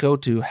Mexico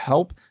to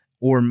help,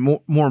 or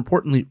more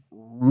importantly,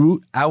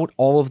 root out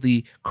all of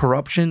the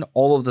corruption,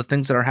 all of the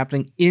things that are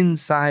happening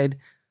inside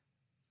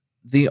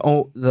the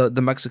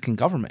Mexican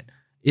government.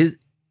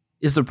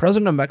 Is the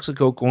president of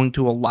Mexico going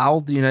to allow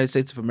the United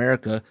States of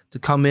America to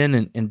come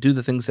in and do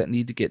the things that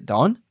need to get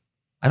done?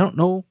 I don't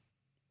know.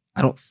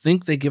 I don't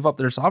think they give up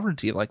their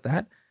sovereignty like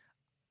that.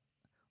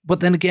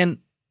 But then again,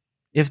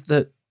 if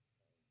the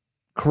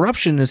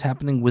corruption is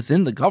happening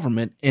within the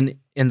government and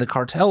the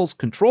cartels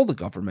control the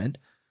government,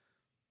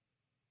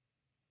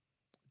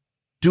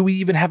 do we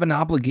even have an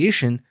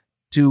obligation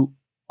to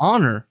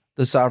honor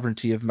the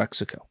sovereignty of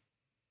Mexico?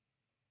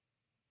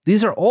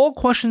 These are all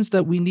questions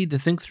that we need to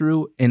think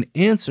through and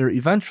answer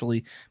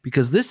eventually,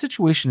 because this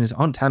situation is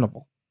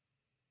untenable.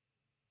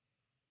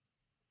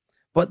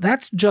 But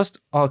that's just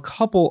a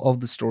couple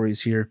of the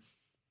stories here.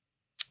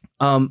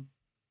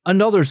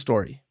 Another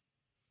story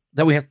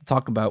that we have to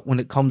talk about when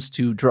it comes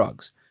to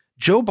drugs.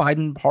 Joe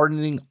Biden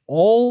pardoning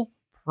all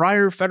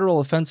prior federal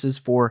offenses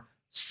for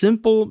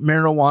simple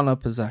marijuana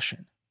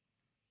possession.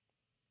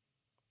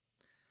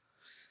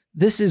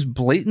 This is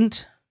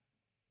blatant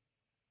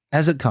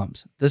as it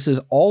comes. This is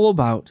all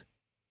about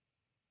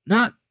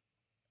not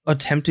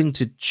attempting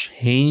to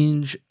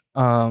change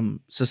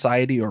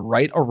society or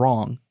right or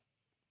wrong.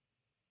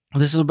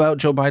 This is about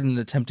Joe Biden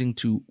attempting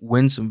to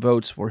win some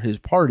votes for his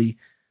party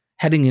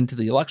heading into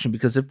the election.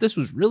 Because if this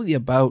was really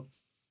about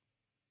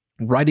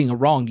righting a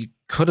wrong, you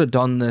could have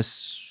done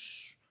this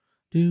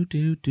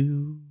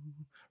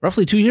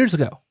roughly 2 years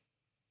ago.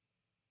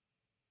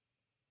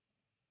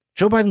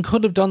 Joe Biden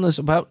could have done this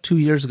about 2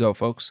 years ago,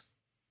 folks,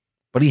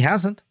 but he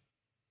hasn't.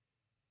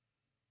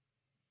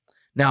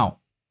 Now,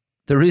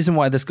 the reason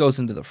why this goes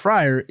into the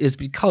fryer is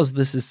because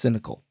this is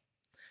cynical.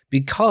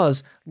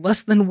 Because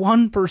less than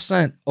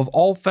 1% of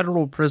all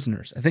federal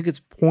prisoners, I think it's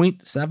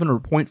 0.7 or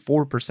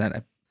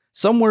 0.4%,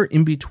 somewhere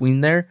in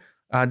between there,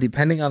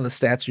 depending on the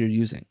stats you're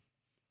using.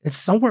 It's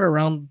somewhere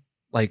around,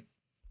 like,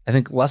 I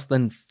think less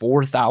than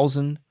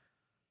 4,000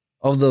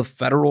 of the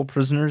federal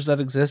prisoners that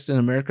exist in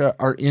America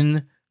are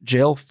in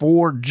jail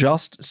for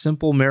just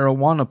simple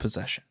marijuana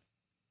possession.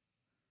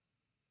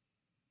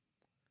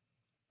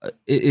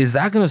 Is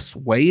that going to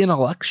sway an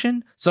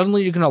election?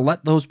 Suddenly you're going to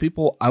let those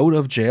people out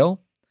of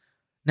jail?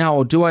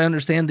 Now, do I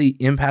understand the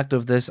impact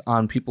of this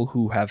on people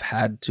who have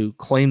had to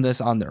claim this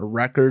on their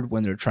record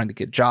when they're trying to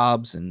get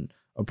jobs and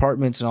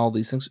apartments and all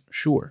these things?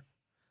 Sure.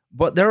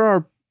 But there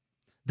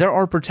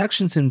are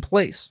protections in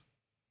place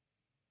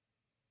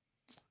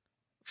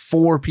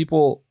for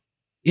people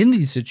in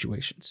these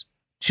situations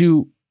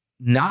to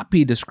not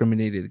be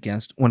discriminated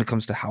against when it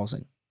comes to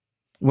housing,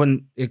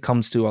 when it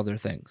comes to other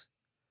things.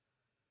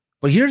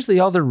 But here's the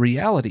other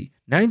reality.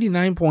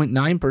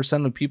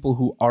 99.9% of people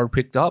who are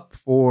picked up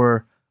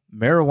for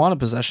marijuana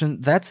possession,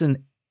 that's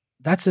an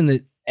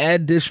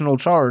additional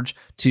charge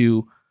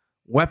to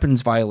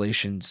weapons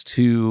violations,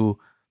 to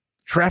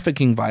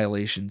trafficking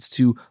violations,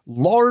 to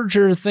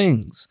larger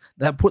things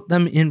that put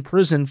them in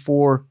prison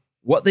for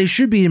what they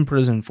should be in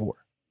prison for.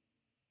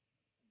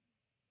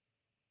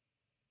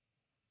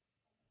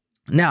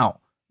 Now,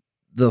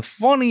 the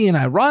funny and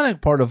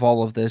ironic part of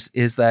all of this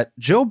is that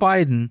Joe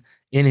Biden,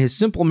 in his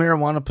simple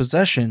marijuana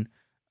possession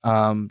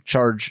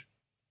charge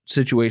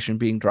situation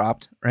being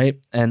dropped, right,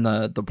 and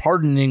the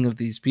pardoning of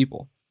these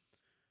people,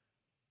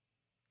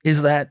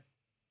 is that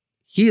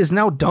he is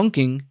now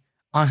dunking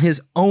on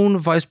his own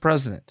vice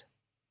president.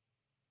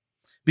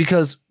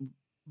 Because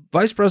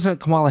Vice President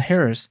Kamala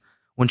Harris,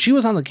 when she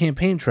was on the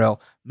campaign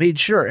trail, made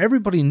sure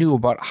everybody knew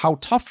about how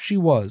tough she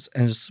was,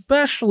 and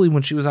especially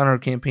when she was on her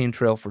campaign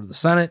trail for the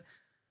Senate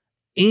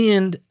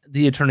and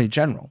the Attorney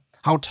General,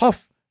 how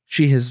tough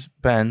she has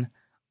been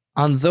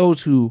on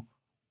those who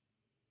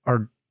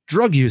are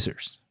drug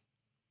users.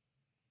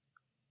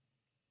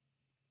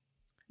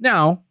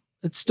 Now,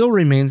 it still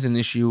remains an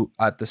issue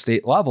at the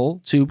state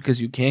level, too, because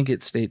you can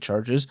get state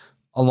charges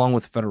along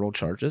with federal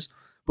charges.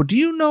 But do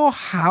you know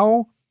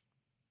how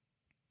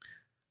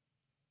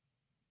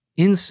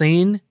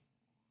insane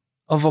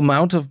of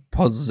amount of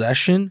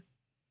possession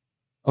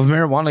of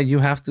marijuana you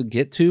have to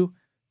get to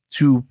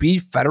be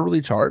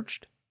federally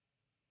charged?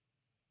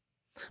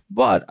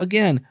 But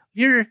again,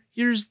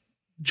 here's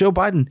Joe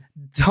Biden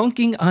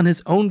dunking on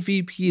his own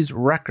VP's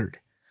record.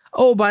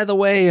 Oh, by the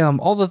way,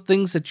 all the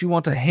things that you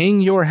want to hang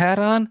your hat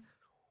on,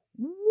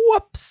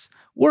 whoops,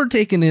 we're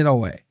taking it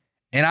away.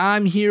 And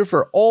I'm here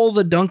for all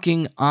the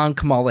dunking on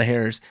Kamala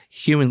Harris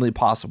humanly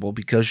possible,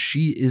 because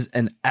she is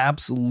an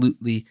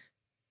absolutely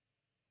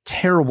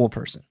terrible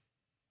person.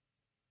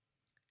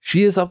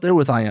 She is up there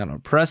with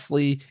Ayanna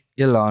Pressley,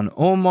 Ilhan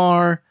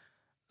Omar,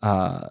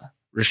 Rashida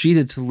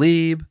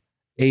Tlaib,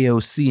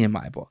 AOC in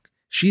my book.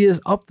 She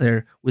is up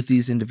there with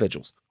these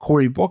individuals.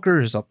 Cory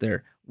Booker is up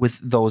there with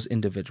those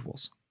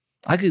individuals.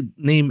 I could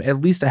name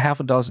at least a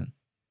half a dozen.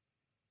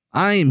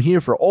 I am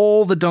here for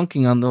all the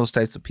dunking on those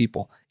types of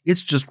people.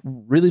 It's just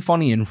really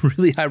funny and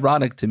really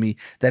ironic to me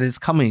that it's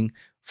coming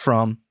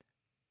from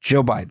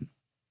Joe Biden.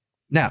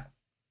 Now,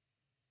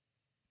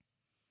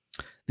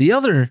 the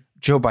other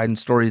Joe Biden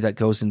story that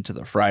goes into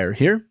the fryer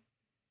here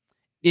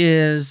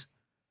is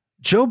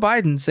Joe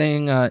Biden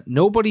saying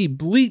nobody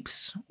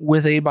bleeps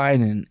with a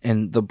Biden,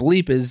 and the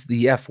bleep is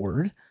the F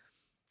word,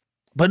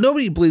 but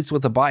nobody bleeps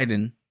with a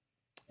Biden.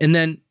 And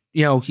then,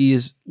 he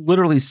is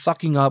literally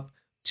sucking up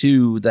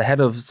to the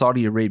head of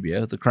Saudi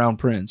Arabia, the crown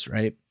prince,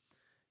 right?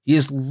 He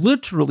is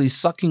literally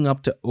sucking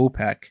up to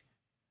OPEC.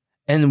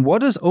 And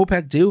what does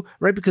OPEC do?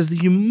 Right? Because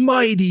the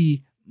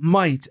mighty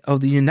might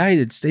of the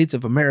United States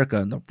of America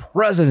and the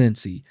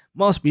presidency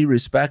must be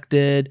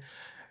respected.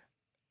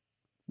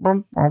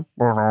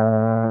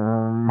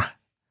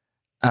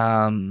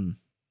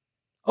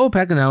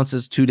 OPEC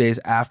announces 2 days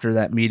after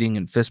that meeting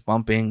and fist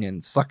bumping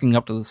and sucking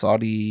up to the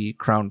Saudi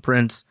crown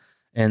prince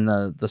and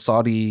the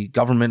Saudi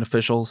government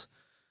officials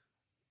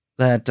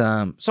that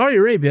Saudi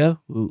Arabia,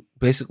 who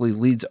basically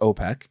leads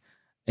OPEC,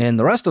 and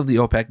the rest of the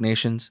OPEC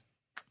nations,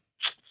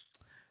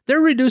 they're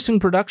reducing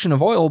production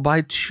of oil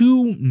by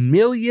 2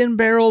 million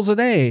barrels a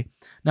day.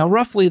 Now,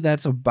 roughly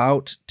that's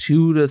about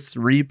 2 to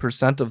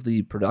 3% of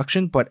the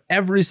production, but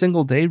every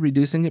single day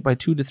reducing it by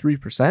 2 to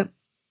 3%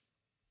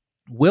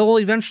 will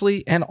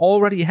eventually and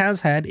already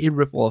has had a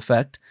ripple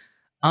effect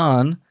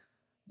on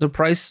the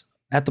price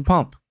at the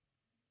pump.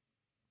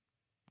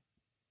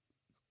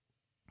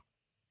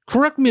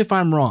 Correct me if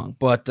I'm wrong,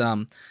 but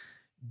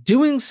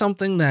doing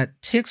something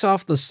that ticks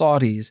off the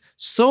Saudis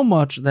so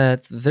much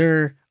that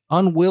they're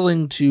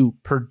unwilling to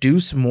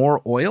produce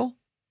more oil,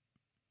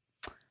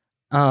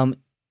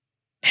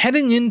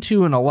 heading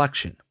into an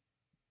election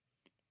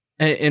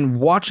and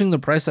watching the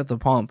price at the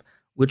pump,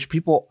 which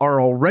people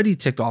are already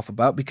ticked off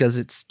about because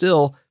it's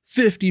still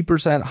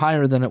 50%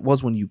 higher than it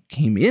was when you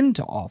came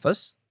into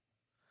office.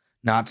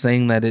 Not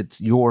saying that it's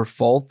your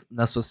fault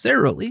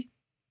necessarily,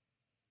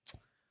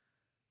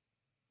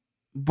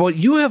 but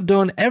you have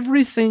done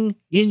everything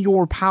in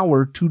your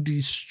power to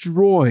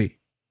destroy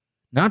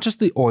not just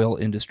the oil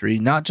industry,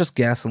 not just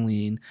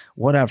gasoline,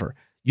 whatever.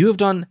 You have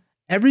done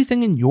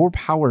everything in your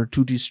power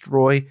to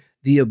destroy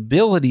the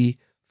ability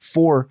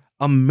for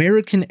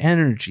American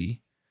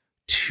energy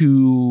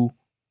to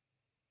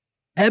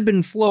ebb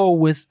and flow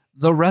with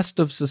the rest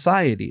of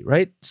society,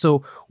 right?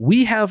 So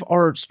we have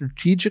our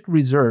strategic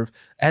reserve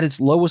at its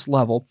lowest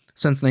level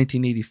since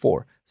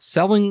 1984,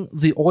 selling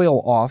the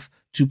oil off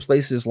to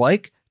places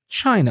like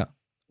China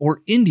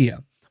or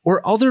India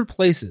or other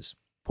places,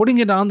 putting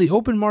it on the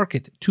open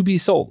market to be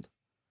sold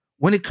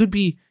when it could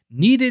be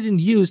needed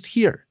and used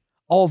here.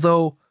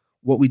 Although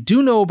what we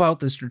do know about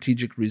the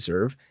strategic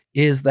reserve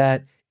is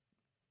that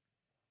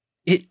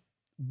it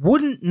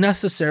wouldn't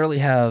necessarily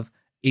have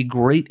a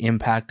great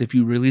impact if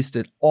you released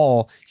it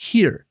all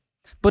here.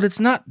 But it's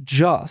not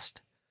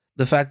just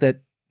the fact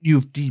that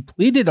you've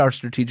depleted our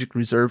strategic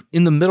reserve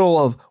in the middle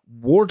of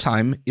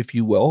wartime, if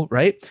you will,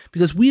 right?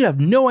 Because we have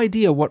no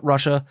idea what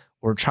Russia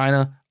or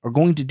China are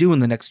going to do in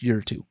the next year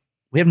or two.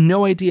 We have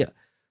no idea.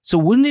 So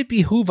wouldn't it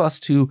behoove us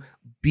to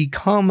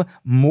become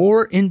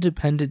more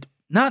independent,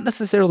 not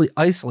necessarily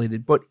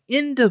isolated, but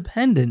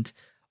independent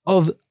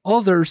of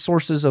other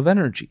sources of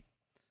energy?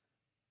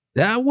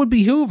 That would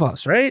behoove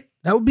us, right?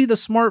 That would be the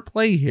smart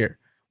play here.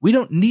 We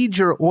don't need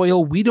your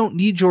oil. We don't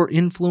need your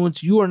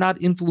influence. You are not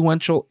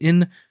influential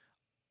in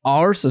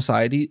our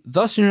society.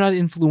 Thus, you're not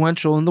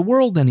influential in the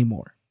world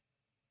anymore.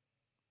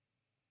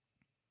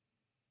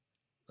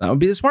 That would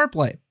be the smart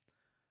play.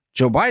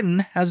 Joe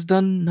Biden has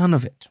done none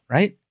of it,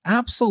 right?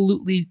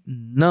 Absolutely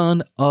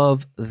none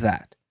of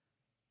that.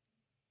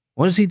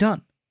 What has he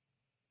done?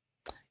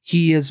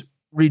 He has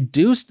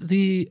reduced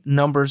the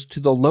numbers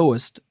to the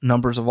lowest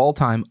numbers of all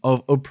time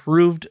of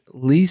approved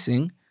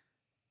leasing.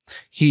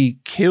 He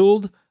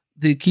killed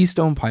the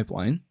Keystone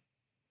Pipeline.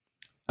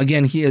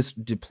 Again, he has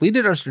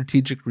depleted our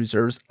strategic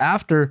reserves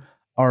after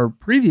our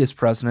previous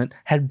president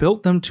had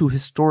built them to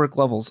historic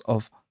levels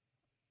of,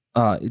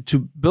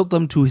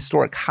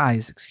 historic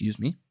highs,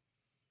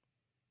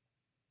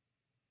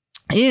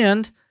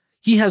 And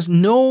he has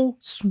no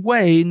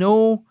sway,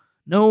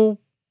 no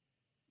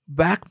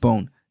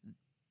backbone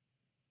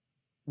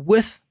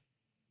with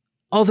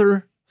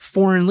other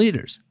foreign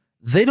leaders.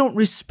 They don't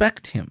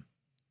respect him.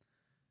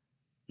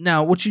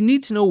 Now, what you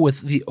need to know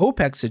with the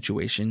OPEC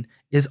situation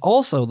is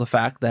also the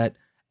fact that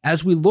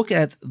as we look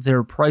at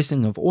their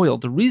pricing of oil,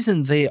 the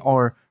reason they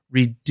are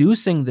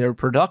reducing their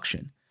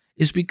production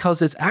is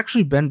because it's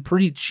actually been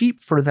pretty cheap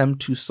for them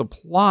to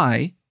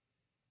supply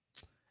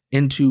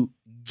and to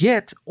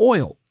get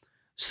oil.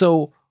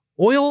 So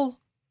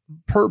oil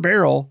per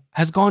barrel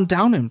has gone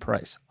down in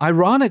price,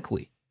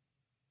 ironically,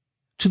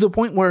 to the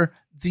point where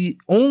the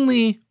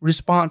only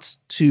response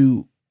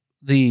to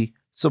the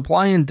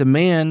supply and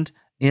demand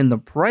and the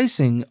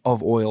pricing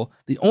of oil,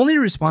 the only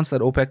response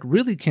that OPEC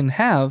really can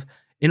have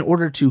in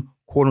order to,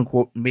 quote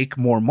unquote, make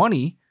more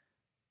money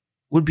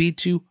would be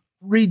to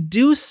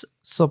reduce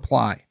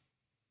supply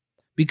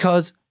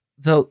because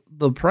the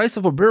price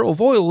of a barrel of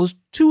oil is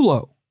too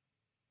low.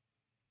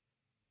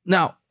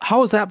 Now,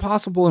 how is that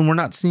possible and we're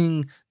not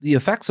seeing the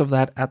effects of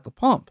that at the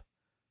pump?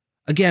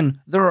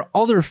 Again, there are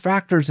other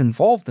factors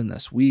involved in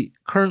this. We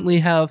currently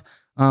have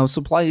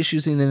supply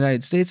issues in the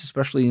United States,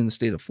 especially in the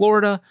state of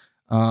Florida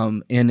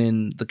and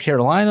in the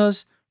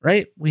Carolinas,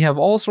 right? We have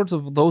all sorts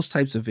of those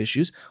types of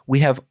issues. We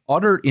have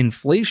utter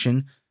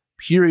inflation,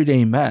 period,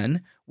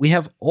 amen. We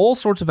have all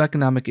sorts of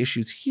economic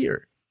issues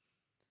here.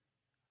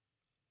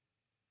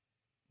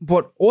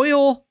 But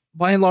oil,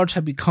 by and large,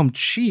 have become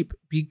cheap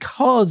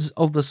because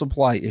of the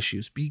supply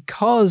issues,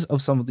 because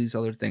of some of these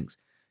other things.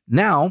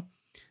 Now,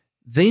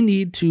 they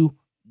need to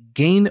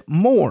gain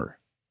more.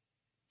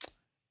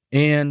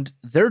 And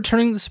they're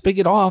turning the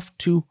spigot off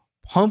to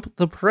pump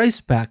the price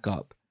back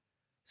up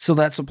so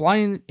that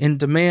supply and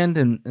demand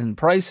and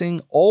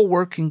pricing all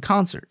work in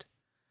concert.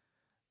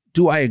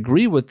 Do I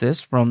agree with this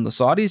from the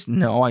Saudis?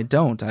 No, I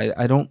don't.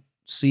 I don't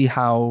see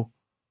how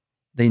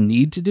they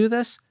need to do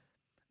this.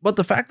 But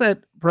the fact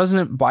that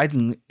President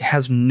Biden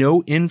has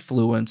no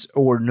influence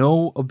or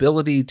no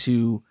ability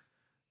to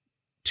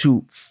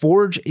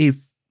forge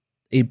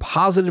a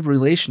positive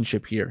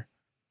relationship here,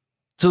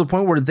 to the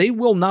point where they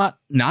will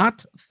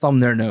not thumb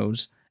their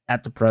nose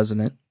at the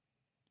president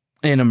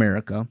in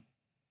America,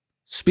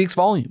 speaks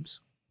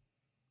volumes.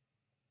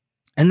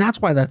 And that's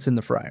why that's in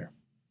the fryer.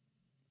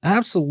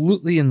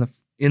 Absolutely in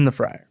the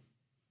fryer.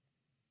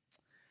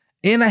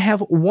 And I have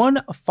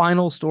one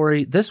final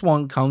story. This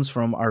one comes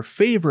from our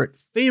favorite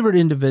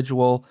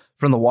individual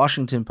from the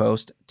Washington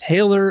Post,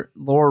 Taylor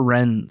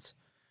Lorenz,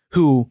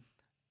 who,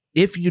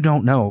 if you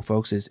don't know,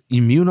 folks, is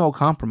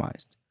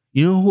immunocompromised.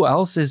 You know who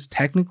else is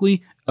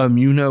technically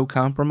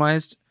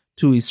immunocompromised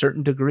to a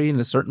certain degree and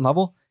a certain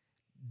level?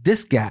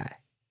 This guy.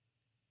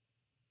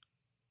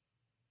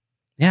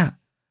 Yeah,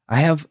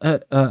 I have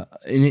an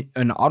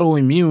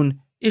autoimmune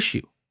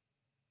issue.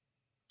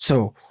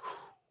 So,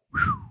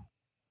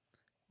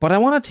 but I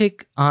want to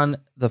take on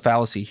the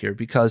fallacy here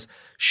because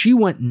she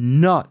went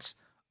nuts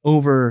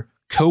over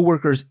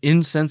coworkers'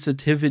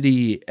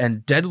 insensitivity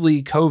and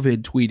deadly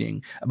COVID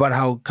tweeting about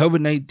how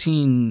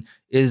COVID-19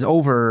 is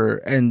over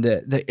and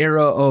the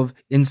era of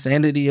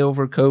insanity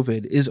over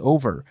COVID is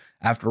over.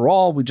 After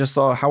all, we just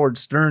saw Howard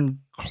Stern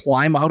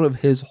climb out of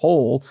his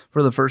hole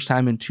for the first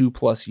time in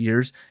 2+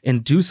 years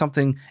and do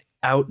something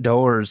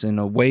outdoors and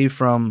away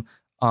from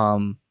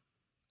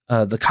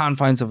the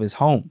confines of his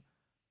home.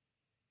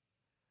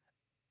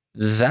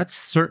 That's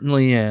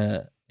certainly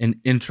an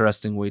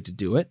interesting way to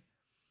do it.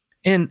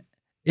 And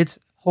it's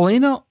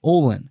Helena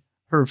Olin,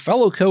 her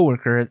fellow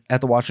coworker at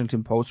the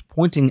Washington Post,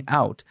 pointing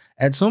out,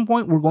 at some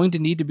point we're going to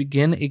need to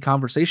begin a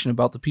conversation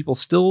about the people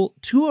still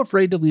too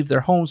afraid to leave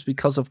their homes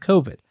because of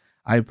COVID.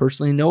 I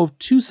personally know of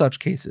 2 such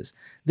cases.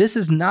 This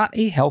is not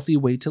a healthy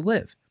way to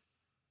live.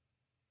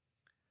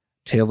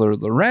 Taylor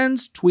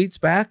Lorenz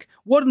tweets back,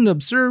 "What an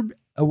absurd,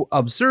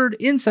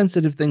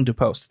 insensitive thing to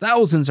post.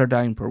 Thousands are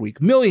dying per week.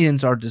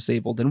 Millions are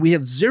disabled, and we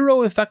have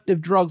 0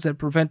 effective drugs that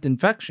prevent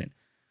infection."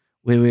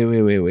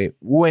 Wait.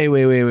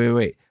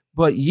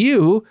 But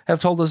you have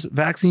told us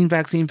vaccine,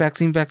 booster,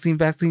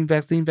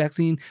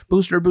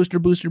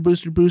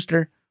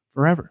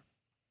 forever.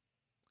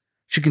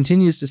 She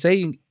continues to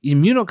say,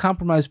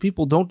 immunocompromised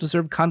people don't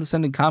deserve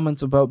condescending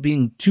comments about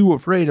being too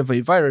afraid of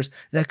a virus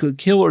that could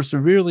kill or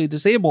severely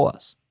disable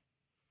us.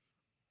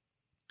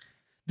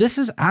 This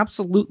is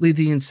absolutely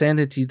the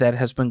insanity that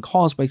has been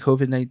caused by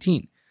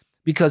COVID-19.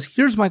 Because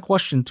here's my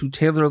question to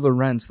Taylor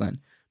Lorenz then.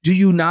 Do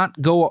you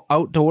not go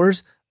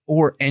outdoors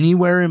or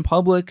anywhere in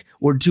public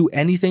or do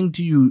anything?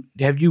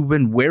 Have you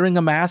been wearing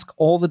a mask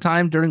all the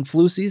time during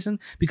flu season?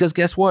 Because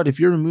guess what? If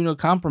you're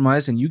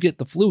immunocompromised and you get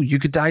the flu, you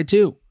could die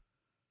too.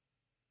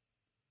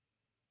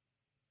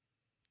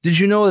 Did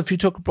you know if you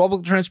took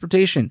public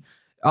transportation,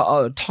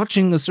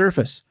 touching the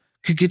surface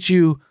could get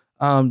you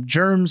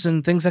germs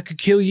and things that could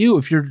kill you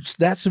if you're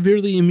that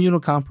severely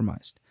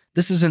immunocompromised?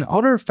 This is an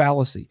utter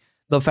fallacy.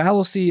 The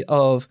fallacy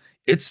of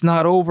it's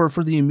not over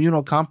for the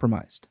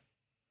immunocompromised.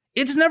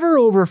 It's never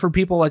over for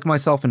people like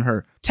myself and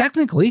her.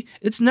 Technically,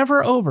 it's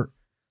never over.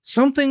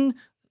 Something,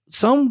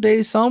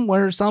 someday,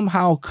 somewhere,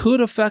 somehow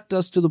could affect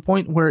us to the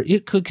point where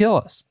it could kill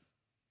us.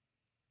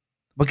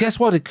 But guess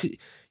what?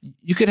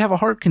 You could have a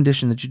heart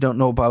condition that you don't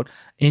know about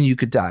and you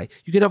could die.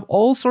 You could have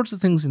all sorts of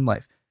things in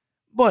life.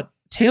 But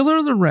Taylor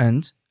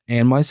Lorenz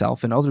and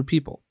myself and other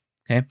people,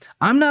 okay?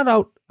 I'm not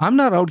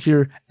out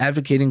here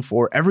advocating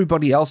for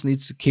everybody else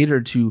needs to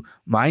cater to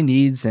my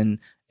needs and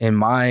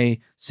my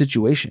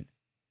situation.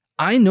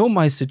 I know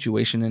my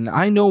situation and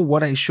I know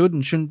what I should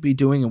and shouldn't be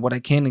doing and what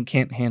I can and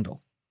can't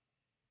handle.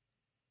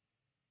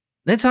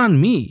 That's on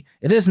me.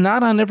 It is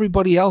not on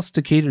everybody else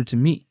to cater to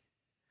me.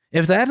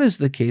 If that is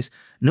the case,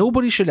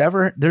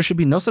 there should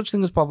be no such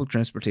thing as public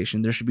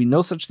transportation. There should be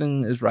no such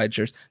thing as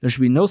rideshares. There should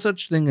be no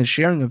such thing as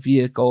sharing a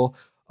vehicle.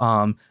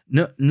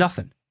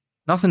 Nothing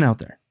out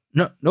there.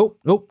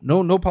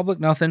 No public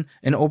nothing.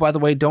 And oh, by the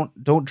way,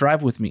 don't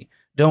drive with me.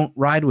 Don't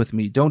ride with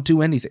me. Don't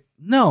do anything.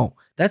 No,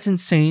 that's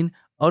insane,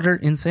 utter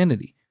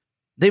insanity.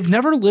 They've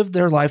never lived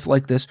their life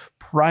like this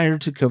prior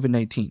to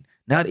COVID-19.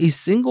 Not a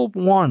single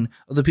one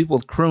of the people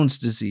with Crohn's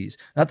disease,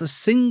 not the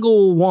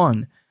single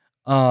one,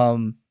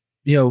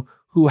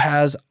 who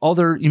has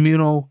other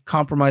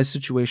immunocompromised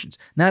situations.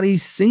 Not a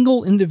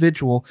single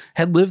individual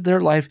had lived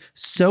their life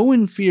so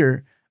in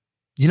fear.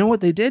 You know what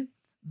they did?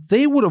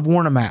 They would have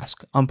worn a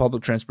mask on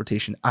public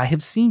transportation. I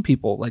have seen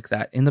people like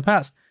that in the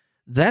past.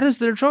 That is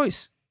their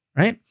choice,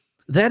 right?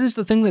 That is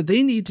the thing that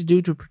they need to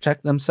do to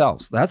protect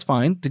themselves. That's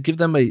fine, to give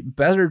them a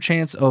better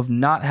chance of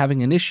not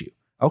having an issue.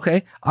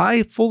 Okay,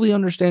 I fully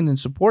understand and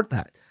support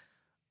that.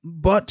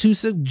 But to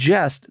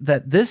suggest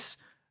that this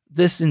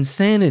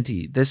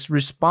insanity, this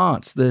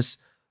response, the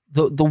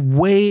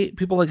way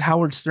people like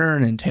Howard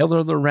Stern and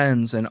Taylor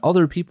Lorenz and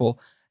other people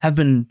have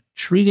been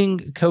treating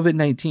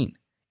COVID-19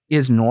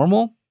 is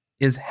normal,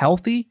 is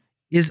healthy,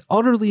 is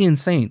utterly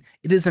insane.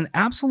 It is an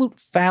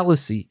absolute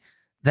fallacy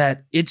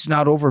that it's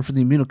not over for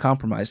the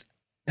immunocompromised.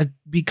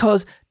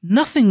 because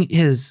nothing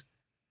is.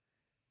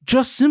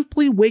 Just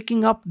simply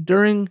waking up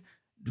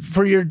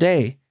for your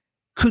day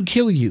could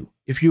kill you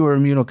if you are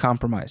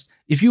immunocompromised.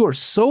 If you are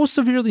so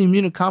severely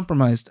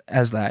immunocompromised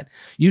as that,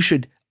 you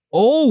should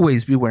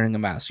always be wearing a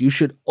mask. You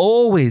should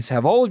always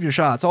have all of your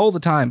shots all the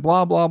time,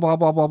 blah, blah, blah,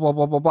 blah, blah, blah,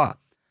 blah, blah, blah.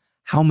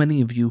 How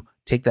many of you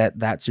take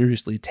that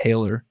seriously,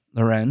 Taylor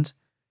Lorenz?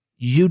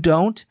 You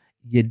don't,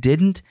 you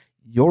didn't,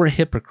 you're a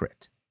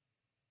hypocrite.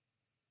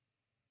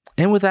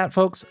 And with that,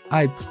 folks,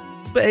 I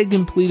beg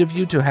and plead of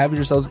you to have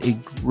yourselves a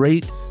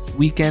great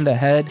weekend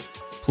ahead.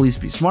 Please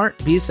be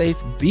smart, be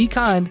safe, be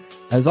kind.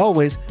 As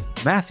always,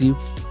 Matthew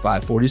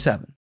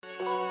 5:47.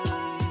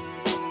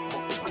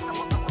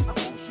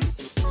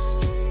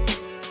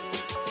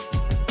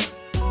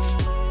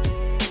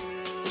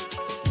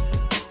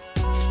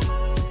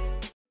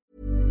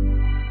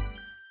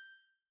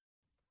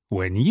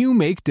 When you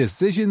make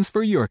decisions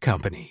for your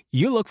company,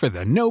 you look for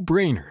the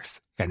no-brainers.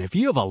 And if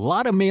you have a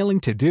lot of mailing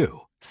to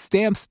do,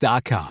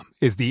 Stamps.com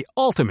is the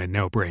ultimate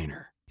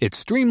no-brainer. It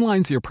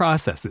streamlines your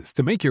processes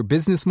to make your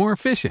business more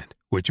efficient,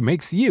 which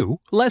makes you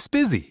less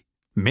busy.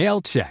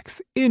 Mail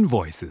checks,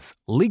 invoices,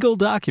 legal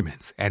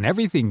documents, and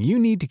everything you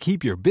need to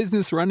keep your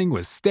business running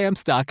with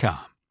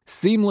Stamps.com.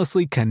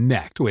 Seamlessly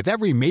connect with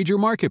every major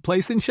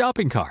marketplace and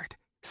shopping cart.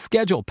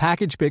 Schedule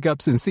package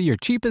pickups and see your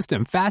cheapest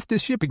and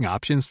fastest shipping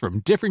options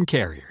from different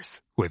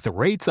carriers, with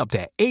rates up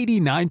to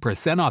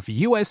 89% off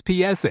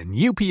USPS and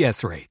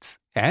UPS rates.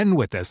 And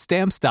with the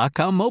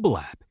Stamps.com mobile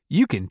app,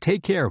 you can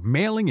take care of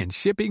mailing and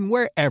shipping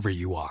wherever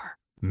you are.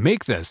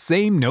 Make the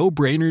same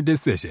no-brainer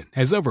decision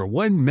as over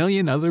 1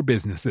 million other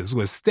businesses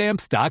with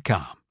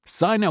Stamps.com.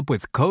 Sign up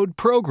with code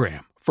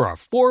PROGRAM for a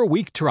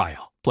 4-week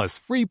trial, plus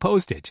free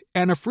postage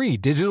and a free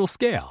digital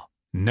scale.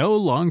 No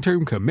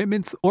long-term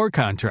commitments or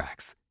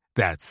contracts.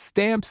 That's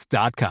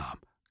Stamps.com.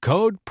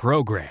 Code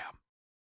PROGRAM.